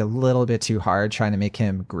they leaned a little bit too hard trying to make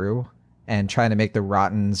him Gru and trying to make the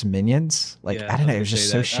Rottens minions. Like, I don't know, it was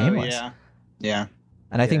just so shameless. Yeah.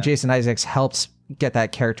 And I think Jason Isaacs helps get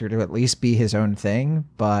that character to at least be his own thing,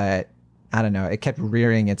 but I don't know, it kept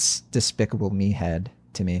rearing its Despicable Me head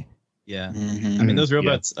to me. Yeah. Mm-hmm. I mean, those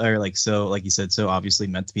robots are like, so, like you said, so obviously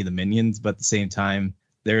meant to be the minions, but at the same time,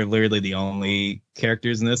 they're literally the only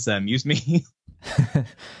characters in this that amuse me.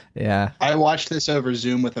 Yeah. I watched this over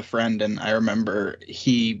Zoom with a friend, and I remember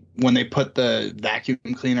when they put the vacuum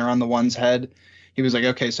cleaner on the one's head, he was like,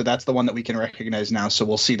 okay, so that's the one that we can recognize now, so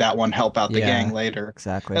we'll see that one help out the gang later.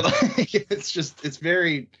 Exactly. It's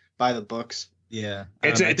very by the books. Yeah.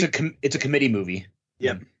 It's a committee movie.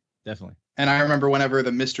 Yeah, definitely. And I remember whenever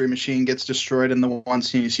the mystery machine gets destroyed in the one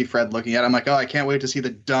scene, you see Fred looking at it, I'm like, oh, I can't wait to see the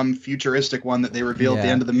dumb futuristic one that they reveal at the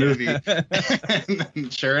end of the movie. And then,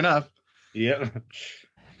 sure enough. Yeah.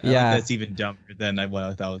 That's even dumber than what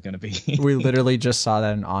I thought it was going to be. We literally just saw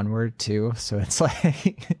that in Onward too, so it's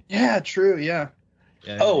like yeah, true, yeah.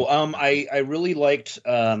 I really liked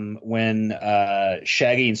when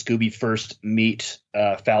Shaggy and Scooby first meet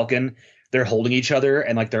Falcon. They're holding each other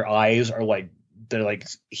and like their eyes are like they're like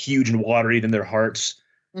huge and watery than their hearts.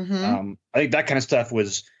 Mm-hmm. I think that kind of stuff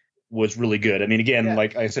was was really good. I mean, again, Yeah.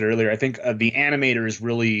 like I said earlier, I think the animators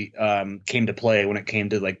really came to play when it came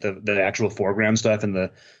to like the actual foreground stuff and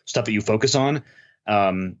the stuff that you focus on.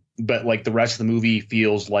 But like the rest of the movie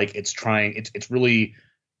feels like it's really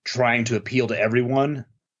trying to appeal to everyone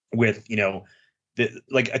with, you know,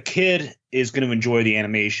 like a kid is going to enjoy the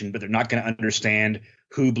animation, but they're not going to understand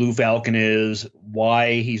who Blue Falcon is,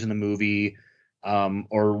 why he's in the movie,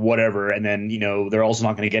 or whatever. And then, you know, they're also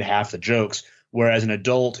not going to get half the jokes. Whereas an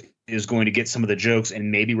adult is going to get some of the jokes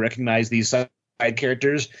and maybe recognize these side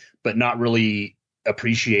characters, but not really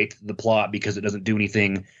appreciate the plot because it doesn't do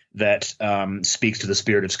anything that speaks to the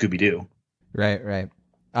spirit of Scooby-Doo. Right.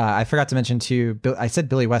 I forgot to mention too, I said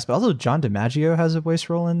Billy West, but also John DiMaggio has a voice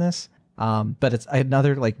role in this. But it's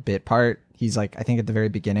another like bit part. He's like, I think at the very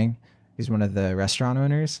beginning, he's one of the restaurant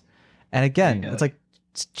owners. And again, it's like,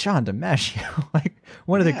 it's John DiMaggio, like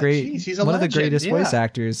one of the greatest voice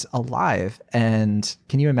actors alive. And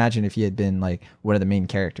can you imagine if he had been like one of the main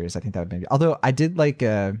characters? I think that would maybe. Although I did like,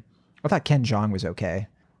 I thought Ken Jeong was okay.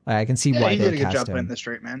 Like, I can see why he they did a good cast job him. playing the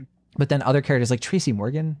straight man. But then other characters like Tracy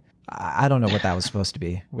Morgan, I don't know what that was supposed to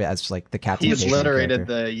be as like the Captain. He Caveman obliterated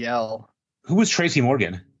character. the yell. Who was Tracy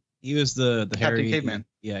Morgan? He was the Captain hairy Caveman.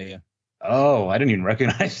 Yeah. Oh, I didn't even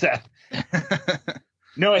recognize that.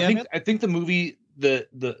 No, Yeah, I think the movie, the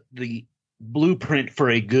blueprint for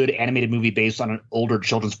a good animated movie based on an older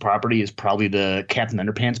children's property is probably the Captain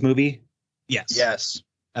Underpants movie. Yes. Yes.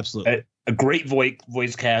 Absolutely. A great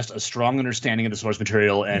voice cast, a strong understanding of the source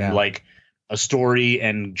material, and like a story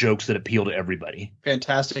and jokes that appeal to everybody.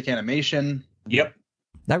 Fantastic animation. Yep.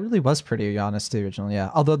 That really was pretty honest, the original,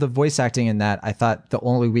 yeah. Although the voice acting in that, I thought the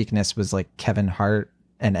only weakness was like Kevin Hart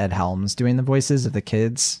and Ed Helms doing the voices of the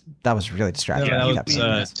kids. That was really distracting. Yeah, You that kept was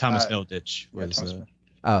saying Thomas Uh, Eldritch. Was, Thomas-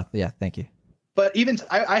 oh, yeah, thank you. But even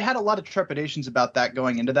I had a lot of trepidations about that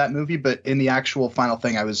going into that movie, but in the actual final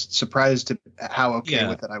thing, I was surprised at how okay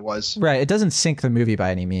with it I was. Right, it doesn't sink the movie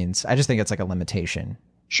by any means. I just think it's like a limitation.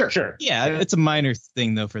 Sure. yeah, it's a minor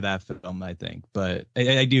thing though for that film, I think. But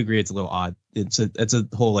I do agree it's a little odd. It's a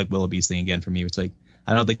whole like Willoughby's thing again for me. It's like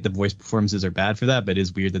I don't think the voice performances are bad for that, but it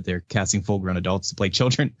is weird that they're casting full-grown adults to play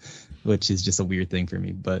children, which is just a weird thing for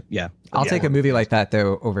me. But yeah, I'll take a movie like that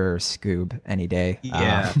though over Scoob any day.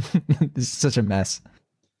 Yeah. It's such a mess.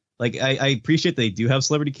 like I appreciate they do have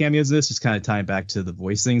celebrity cameos in this, just kind of tying back to the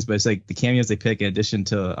voice things, but it's like the cameos they pick in addition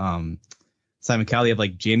to Simon Cowell, you have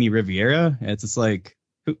like Jamie Riviera, and it's just like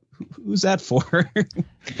who's that for?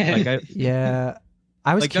 like Yeah.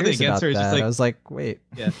 I was Like, nothing curious about against her, it's that. just like- I was like, wait,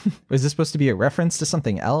 Yeah. was this supposed to be a reference to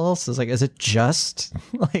something else? I was like, is it just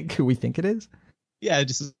like who we think it is? yeah, it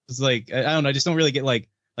just it's like I don't know, I just don't really get like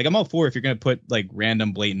I'm all for if you're gonna put like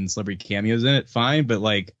random blatant celebrity cameos in it, fine, but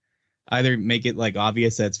like either make it like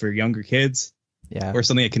obvious that it's for younger kids Yeah. or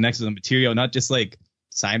something that connects with the material, not just like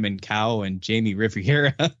Simon Cowell and Jamie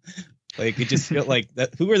Riviera. Like it just felt like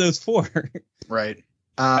that. Who are those for? Right.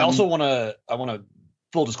 I also want to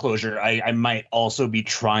full disclosure. I might also be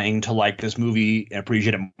trying to like this movie and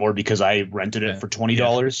appreciate it more because I rented it for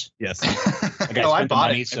 $20. Yes. Like I I spent the bought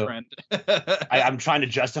money, it, so friend. I'm trying to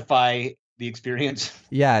justify the experience.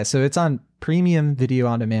 Yeah, so it's on premium video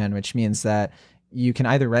on demand, which means that you can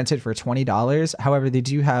either rent it for $20. However, they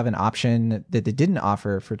do have an option that they didn't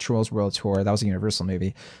offer for Trolls World Tour. That was a Universal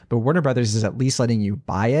movie, but Warner Brothers is at least letting you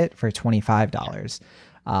buy it for $25.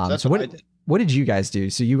 That's So what I did. what did you guys do?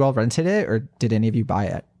 So you all rented it, or did any of you buy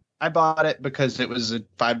it? I bought it because it was a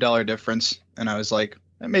 $5 difference, and I was like,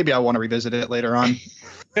 maybe I want to revisit it later on.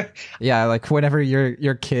 Yeah, like whenever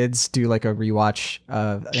your kids do like a rewatch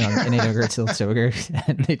of In Ogre Till Soger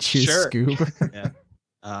and they choose Sure. Scoob, Yeah.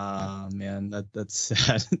 Man, that's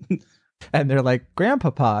sad. and they're like,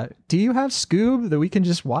 Grandpapa, do you have Scoob that we can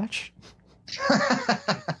just watch?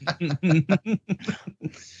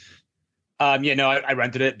 Yeah, no, I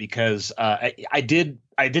rented it because I did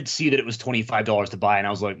see that it was $25 to buy, and I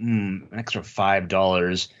was like, an extra $5.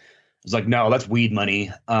 I was like, no, that's weed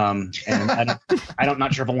money. And I'm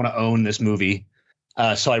not sure if I want to own this movie.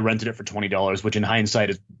 So I rented it for $20, which in hindsight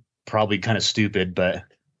is probably kind of stupid, but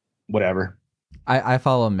whatever. I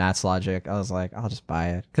follow Matt's logic. I was like, I'll just buy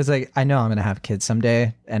it because like I know I'm gonna have kids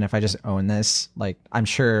someday, and if I just own this, like I'm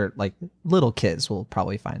sure like little kids will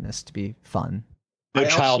probably find this to be fun. No I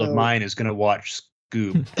child of also- mine is going to watch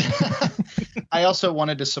Scoob. I also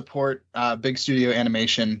wanted to support big studio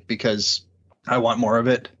animation because I want more of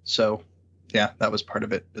it. So, yeah, that was part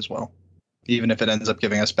of it as well. Even if it ends up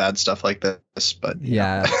giving us bad stuff like this, but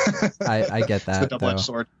Yeah, I get it's a that. double-edged Though.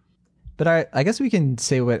 sword. But I guess we can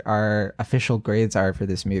say what our official grades are for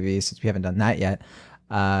this movie since we haven't done that yet.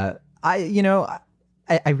 I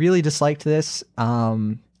really disliked this.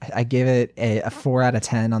 I gave it a 4 out of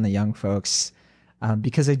 10 on the young folks,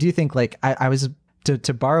 because I do think like I was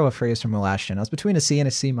to borrow a phrase from Will Ashton, I was between a C and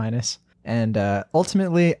a C minus, and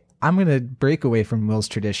ultimately I'm gonna break away from Will's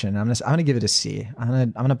tradition. I'm gonna give it a C.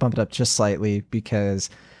 I'm gonna bump it up just slightly because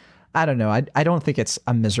I don't know. I don't think it's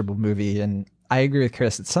a miserable movie, and I agree with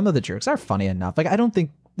Chris that some of the jokes are funny enough. Like I don't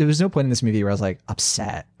think there was no point in this movie where I was like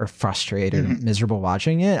upset or frustrated or miserable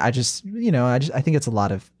watching it. I think it's a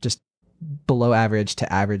lot of just below average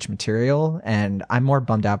to average material, and I'm more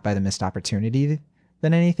bummed out by the missed opportunity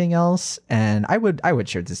than anything else. And I would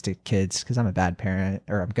show this to kids because I'm a bad parent,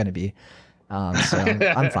 or I'm gonna be. So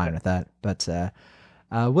I'm fine with that. But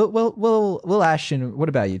Will Ashton, what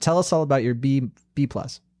about you? Tell us all about your B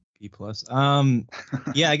plus. B plus.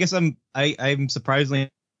 Yeah, I guess I'm surprisingly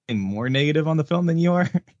more negative on the film than you are.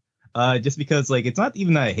 Just because like it's not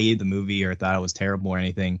even that I hated the movie or thought it was terrible or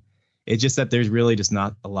anything. It's just that there's really just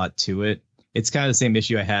not a lot to it. It's kind of the same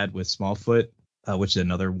issue I had with Smallfoot, which is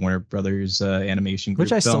another Warner Brothers animation group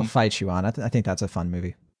Which I film. still fight you on. I think that's a fun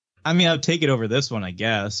movie. I mean, I'll take it over this one, I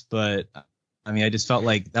guess. But I mean, I just felt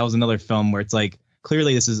like that was another film where it's like,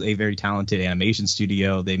 clearly this is a very talented animation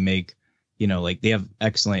studio. They make, like they have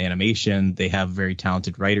excellent animation. They have very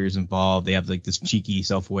talented writers involved. They have like this cheeky,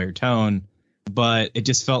 self-aware tone. But it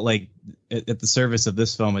just felt like at the service of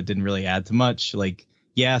this film, it didn't really add to much. Like,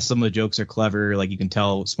 yeah, some of the jokes are clever. Like you can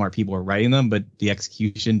tell smart people are writing them, but the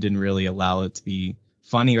execution didn't really allow it to be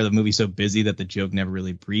funny, or the movie's so busy that the joke never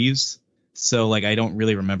really breathes. So like, I don't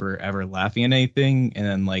really remember ever laughing at anything. And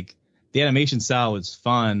then like the animation style was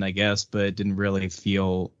fun, I guess, but it didn't really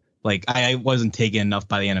feel like I wasn't taken enough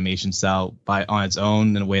by the animation style on its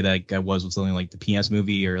own in a way that like I was with something like the PS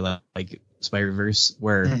movie or like Spider-Verse,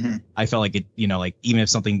 where I felt like it, like even if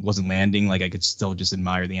something wasn't landing, like I could still just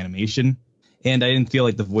admire the animation. And I didn't feel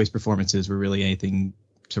like the voice performances were really anything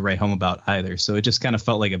to write home about either. So it just kind of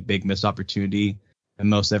felt like a big missed opportunity in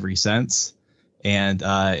most every sense. And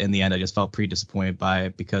in the end, I just felt pretty disappointed by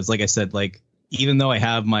it because, like I said, like even though I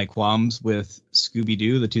have my qualms with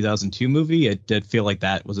Scooby-Doo, the 2002 movie, it did feel like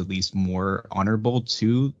that was at least more honorable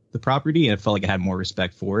to the property, and it felt like I had more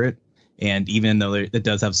respect for it. And even though it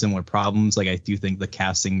does have similar problems, like I do think the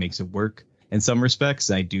casting makes it work in some respects.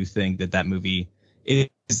 I do think that movie is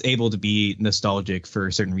able to be nostalgic for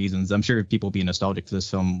certain reasons. I'm sure people will be nostalgic for this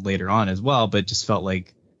film later on as well, but it just felt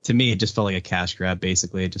like, to me, it just felt like a cash grab,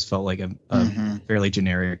 basically. It just felt like a fairly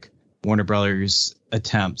generic Warner Brothers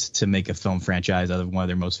attempt to make a film franchise out of one of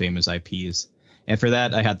their most famous IPs. And for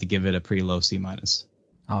that, I had to give it a pretty low C minus.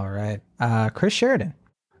 All right. Chris Sheridan.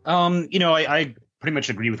 I pretty much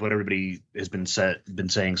agree with what everybody has been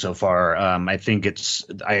saying so far. I think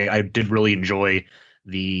I did really enjoy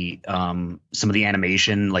the some of the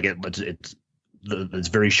animation. Like it's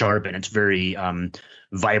very sharp and it's very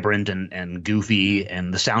vibrant and goofy,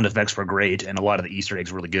 and the sound effects were great, and a lot of the Easter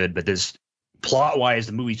eggs were really good. But this plot wise,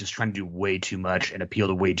 the movie's just trying to do way too much and appeal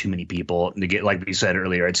to way too many people. And to get, like we said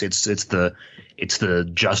earlier, it's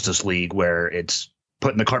the Justice League where it's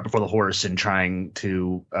putting the cart before the horse and trying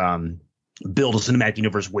to build a cinematic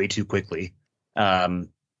universe way too quickly. And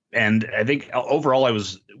I think overall, I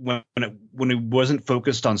was when it wasn't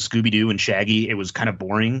focused on Scooby-Doo and Shaggy, it was kind of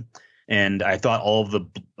boring. And I thought all of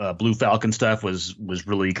the Blue Falcon stuff was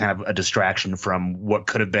really kind of a distraction from what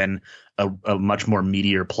could have been a much more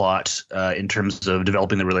meatier plot in terms of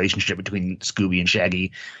developing the relationship between Scooby and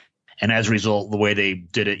Shaggy. And as a result, the way they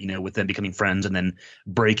did it, with them becoming friends and then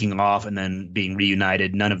breaking off and then being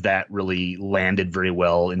reunited, none of that really landed very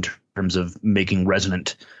well in terms of making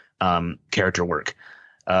resonant character work.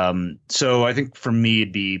 So I think for me,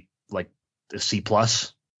 it'd be like a C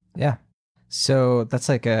plus. Yeah. So that's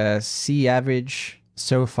like a C average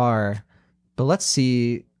so far. But let's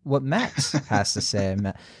see what Matt has to say.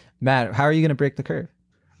 Matt, how are you going to break the curve?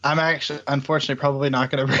 I'm actually, unfortunately, probably not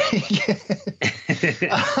going to break it.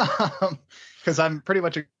 Because I'm pretty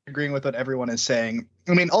much agreeing with what everyone is saying.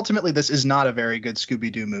 I mean, ultimately, this is not a very good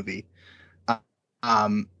Scooby-Doo movie.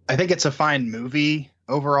 I think it's a fine movie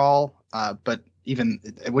overall, but even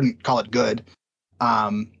I wouldn't call it good.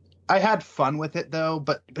 I had fun with it, though,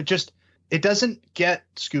 but just it doesn't get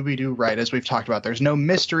Scooby-Doo right, as we've talked about. There's no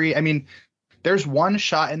mystery. I mean, there's one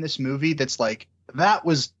shot in this movie that's like, that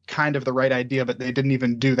was kind of the right idea, but they didn't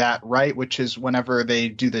even do that right, which is whenever they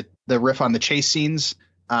do the riff on the chase scenes,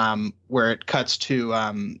 where it cuts to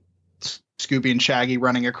Scooby and Shaggy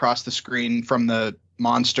running across the screen from the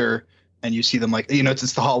monster, and you see them like,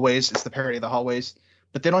 it's the hallways. It's the parody of the hallways,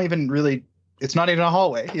 but they don't even really, it's not even a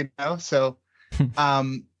hallway, So,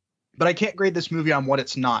 but I can't grade this movie on what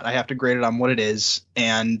it's not. I have to grade it on what it is.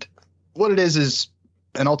 And what it is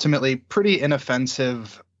an ultimately pretty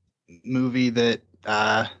inoffensive movie that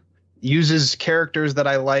uses characters that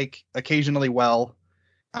I like occasionally well.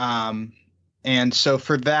 And so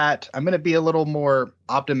for that, I'm going to be a little more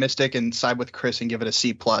optimistic and side with Chris and give it a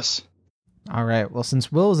C+. All right. Well,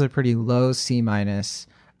 since Will was a pretty low C minus,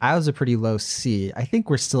 I was a pretty low C. I think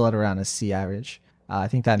we're still at around a C average. I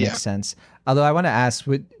think that makes sense. Although I want to ask,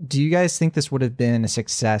 do you guys think this would have been a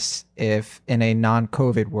success if in a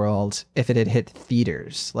non-COVID world, if it had hit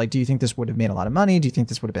theaters? Like, do you think this would have made a lot of money? Do you think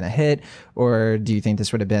this would have been a hit? Or do you think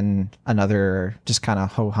this would have been another just kind of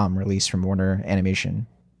ho-hum release from Warner Animation?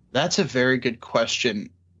 That's a very good question.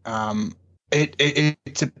 It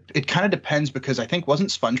kind of depends, because I think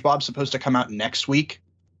wasn't SpongeBob supposed to come out next week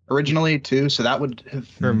originally too? So that would have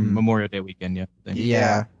For Memorial Day weekend, yeah.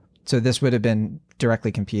 Yeah. So this would have been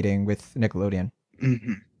directly competing with Nickelodeon.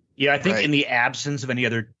 Mm-hmm. Yeah, I think in the absence of any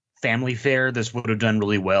other family fare, this would have done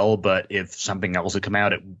really well. But if something else had come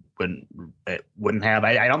out, it wouldn't have.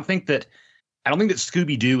 I don't think that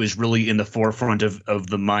Scooby-Doo is really in the forefront of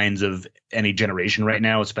the minds of any generation right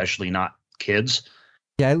now, especially not kids.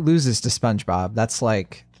 Yeah, it loses to SpongeBob. That's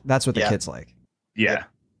what the kids like. Yeah.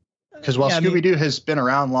 Because while Scooby-Doo has been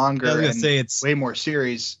around longer and it's way more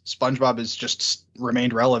series, SpongeBob has just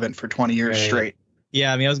remained relevant for 20 years straight.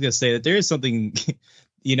 Yeah, I mean, I was going to say that there is something,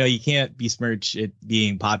 you can't besmirch it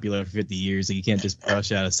being popular for 50 years. Like, you can't just brush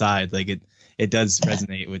that aside. Like, it does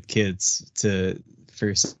resonate with kids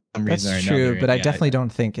for some reason or another. That's true, but I definitely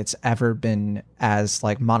don't think it's ever been as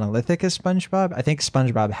like monolithic as SpongeBob. I think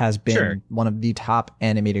SpongeBob has been one of the top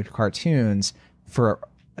animated cartoons for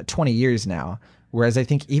 20 years now. Whereas I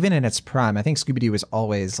think even in its prime, I think Scooby-Doo was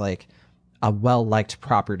always like a well-liked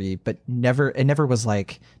property, but it never was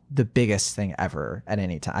like the biggest thing ever at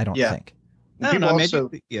any time. I don't think. I don't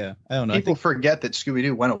know. People forget that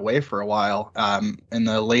Scooby-Doo went away for a while in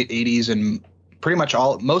the late 80s and pretty much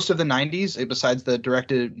most of the 90s, besides the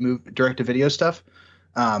direct-to-video stuff.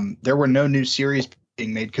 There were no new series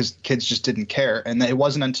being made because kids just didn't care. And it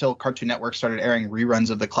wasn't until Cartoon Network started airing reruns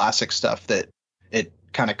of the classic stuff that it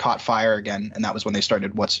kind of caught fire again, and that was when they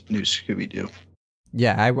started What's New Scooby-Doo.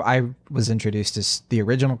 Yeah, I was introduced to the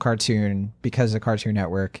original cartoon because of Cartoon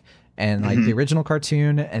Network, and like the original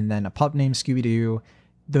cartoon and then a pup named Scooby-Doo.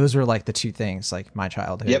 Those were like the two things like my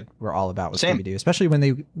childhood were all about with Scooby-Doo, especially when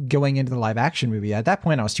they going into the live action movie. At that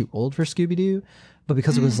point, I was too old for Scooby-Doo, but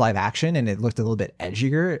because it was live action and it looked a little bit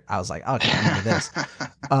edgier, I was like, okay, I'm into this.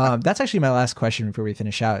 That's actually my last question before we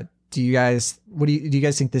finish out. Do you guys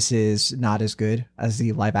think this is not as good as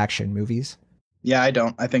the live action movies? Yeah, I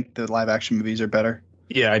don't. I think the live action movies are better.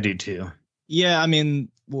 Yeah, I do too. Yeah, I mean,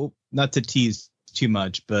 well, not to tease too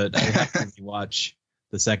much, but I have to watch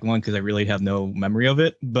the second one because I really have no memory of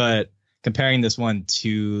it. But comparing this one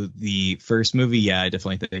to the first movie, yeah, I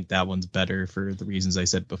definitely think that one's better for the reasons I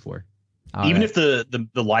said before. Even if the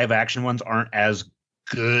live action ones aren't as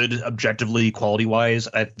good objectively quality wise,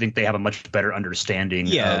 I think they have a much better understanding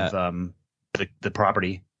of the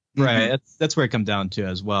property. Right. That's where it comes down to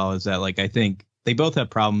as well, is that like I think they both have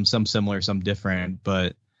problems, some similar, some different,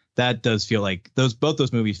 but that does feel like both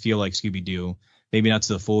those movies feel like Scooby-Doo. Maybe not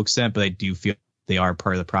to the full extent, but I do feel they are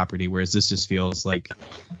part of the property, whereas this just feels like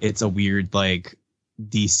it's a weird like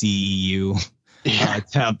DCEU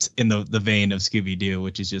attempt in the vein of Scooby-Doo,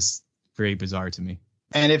 which is just very bizarre to me.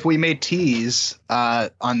 And if we may tease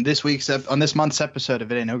on this month's episode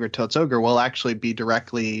of It Ain't Ogre Till It's Ogre, we'll actually be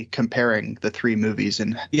directly comparing the three movies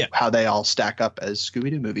and how they all stack up as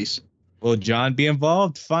Scooby-Doo movies. Will John be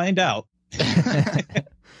involved? Find out.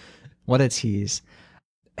 What a tease.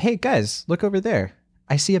 Hey guys, look over there.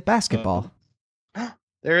 I see a basketball.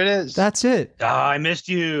 There it is. That's it. I missed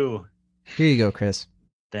you. Here you go, Chris.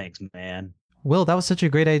 Thanks, man. Will, that was such a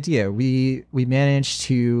great idea. We managed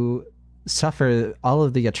to suffer all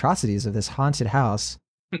of the atrocities of this haunted house,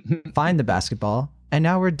 find the basketball, and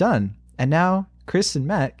now we're done. And now Chris and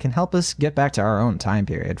Matt can help us get back to our own time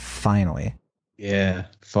period, finally. Yeah,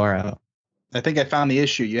 far out. I think I found the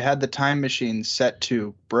issue. You had the time machine set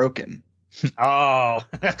to broken. Oh,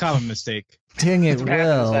 common mistake. Dang it,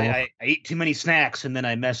 Will. I ate too many snacks and then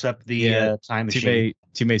I mess up the time machine.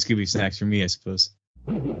 Too many Scooby snacks for me, I suppose.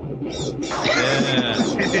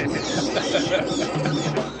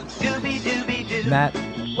 Matt,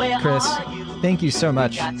 Chris, thank you so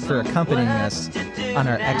much for accompanying us on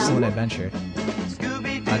our excellent adventure.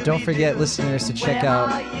 Don't forget, listeners, to check out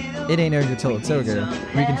It Ain't Ogre Till It's Ogre,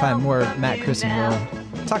 where you can find more Matt, Chris, and Will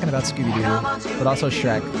talking about Scooby-Doo, but also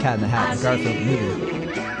Shrek, Cat in the Hat, and Garfield the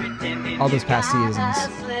movie. All those past seasons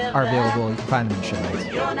are available. You can find them in show notes.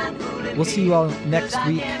 We'll see you all next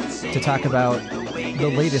week to talk about the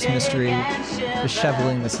latest mystery, the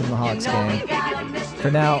Shoveling the Cinemaholics game.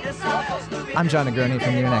 For now, I'm John Negroni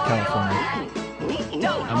from the Internet, California.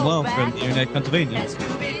 I'm Will from the Internet Pennsylvania.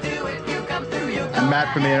 I'm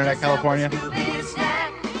Matt from the Internet California.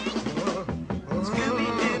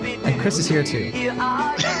 And Chris is here too.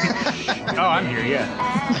 Oh, I'm here, yeah.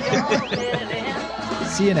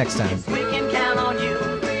 See you next time.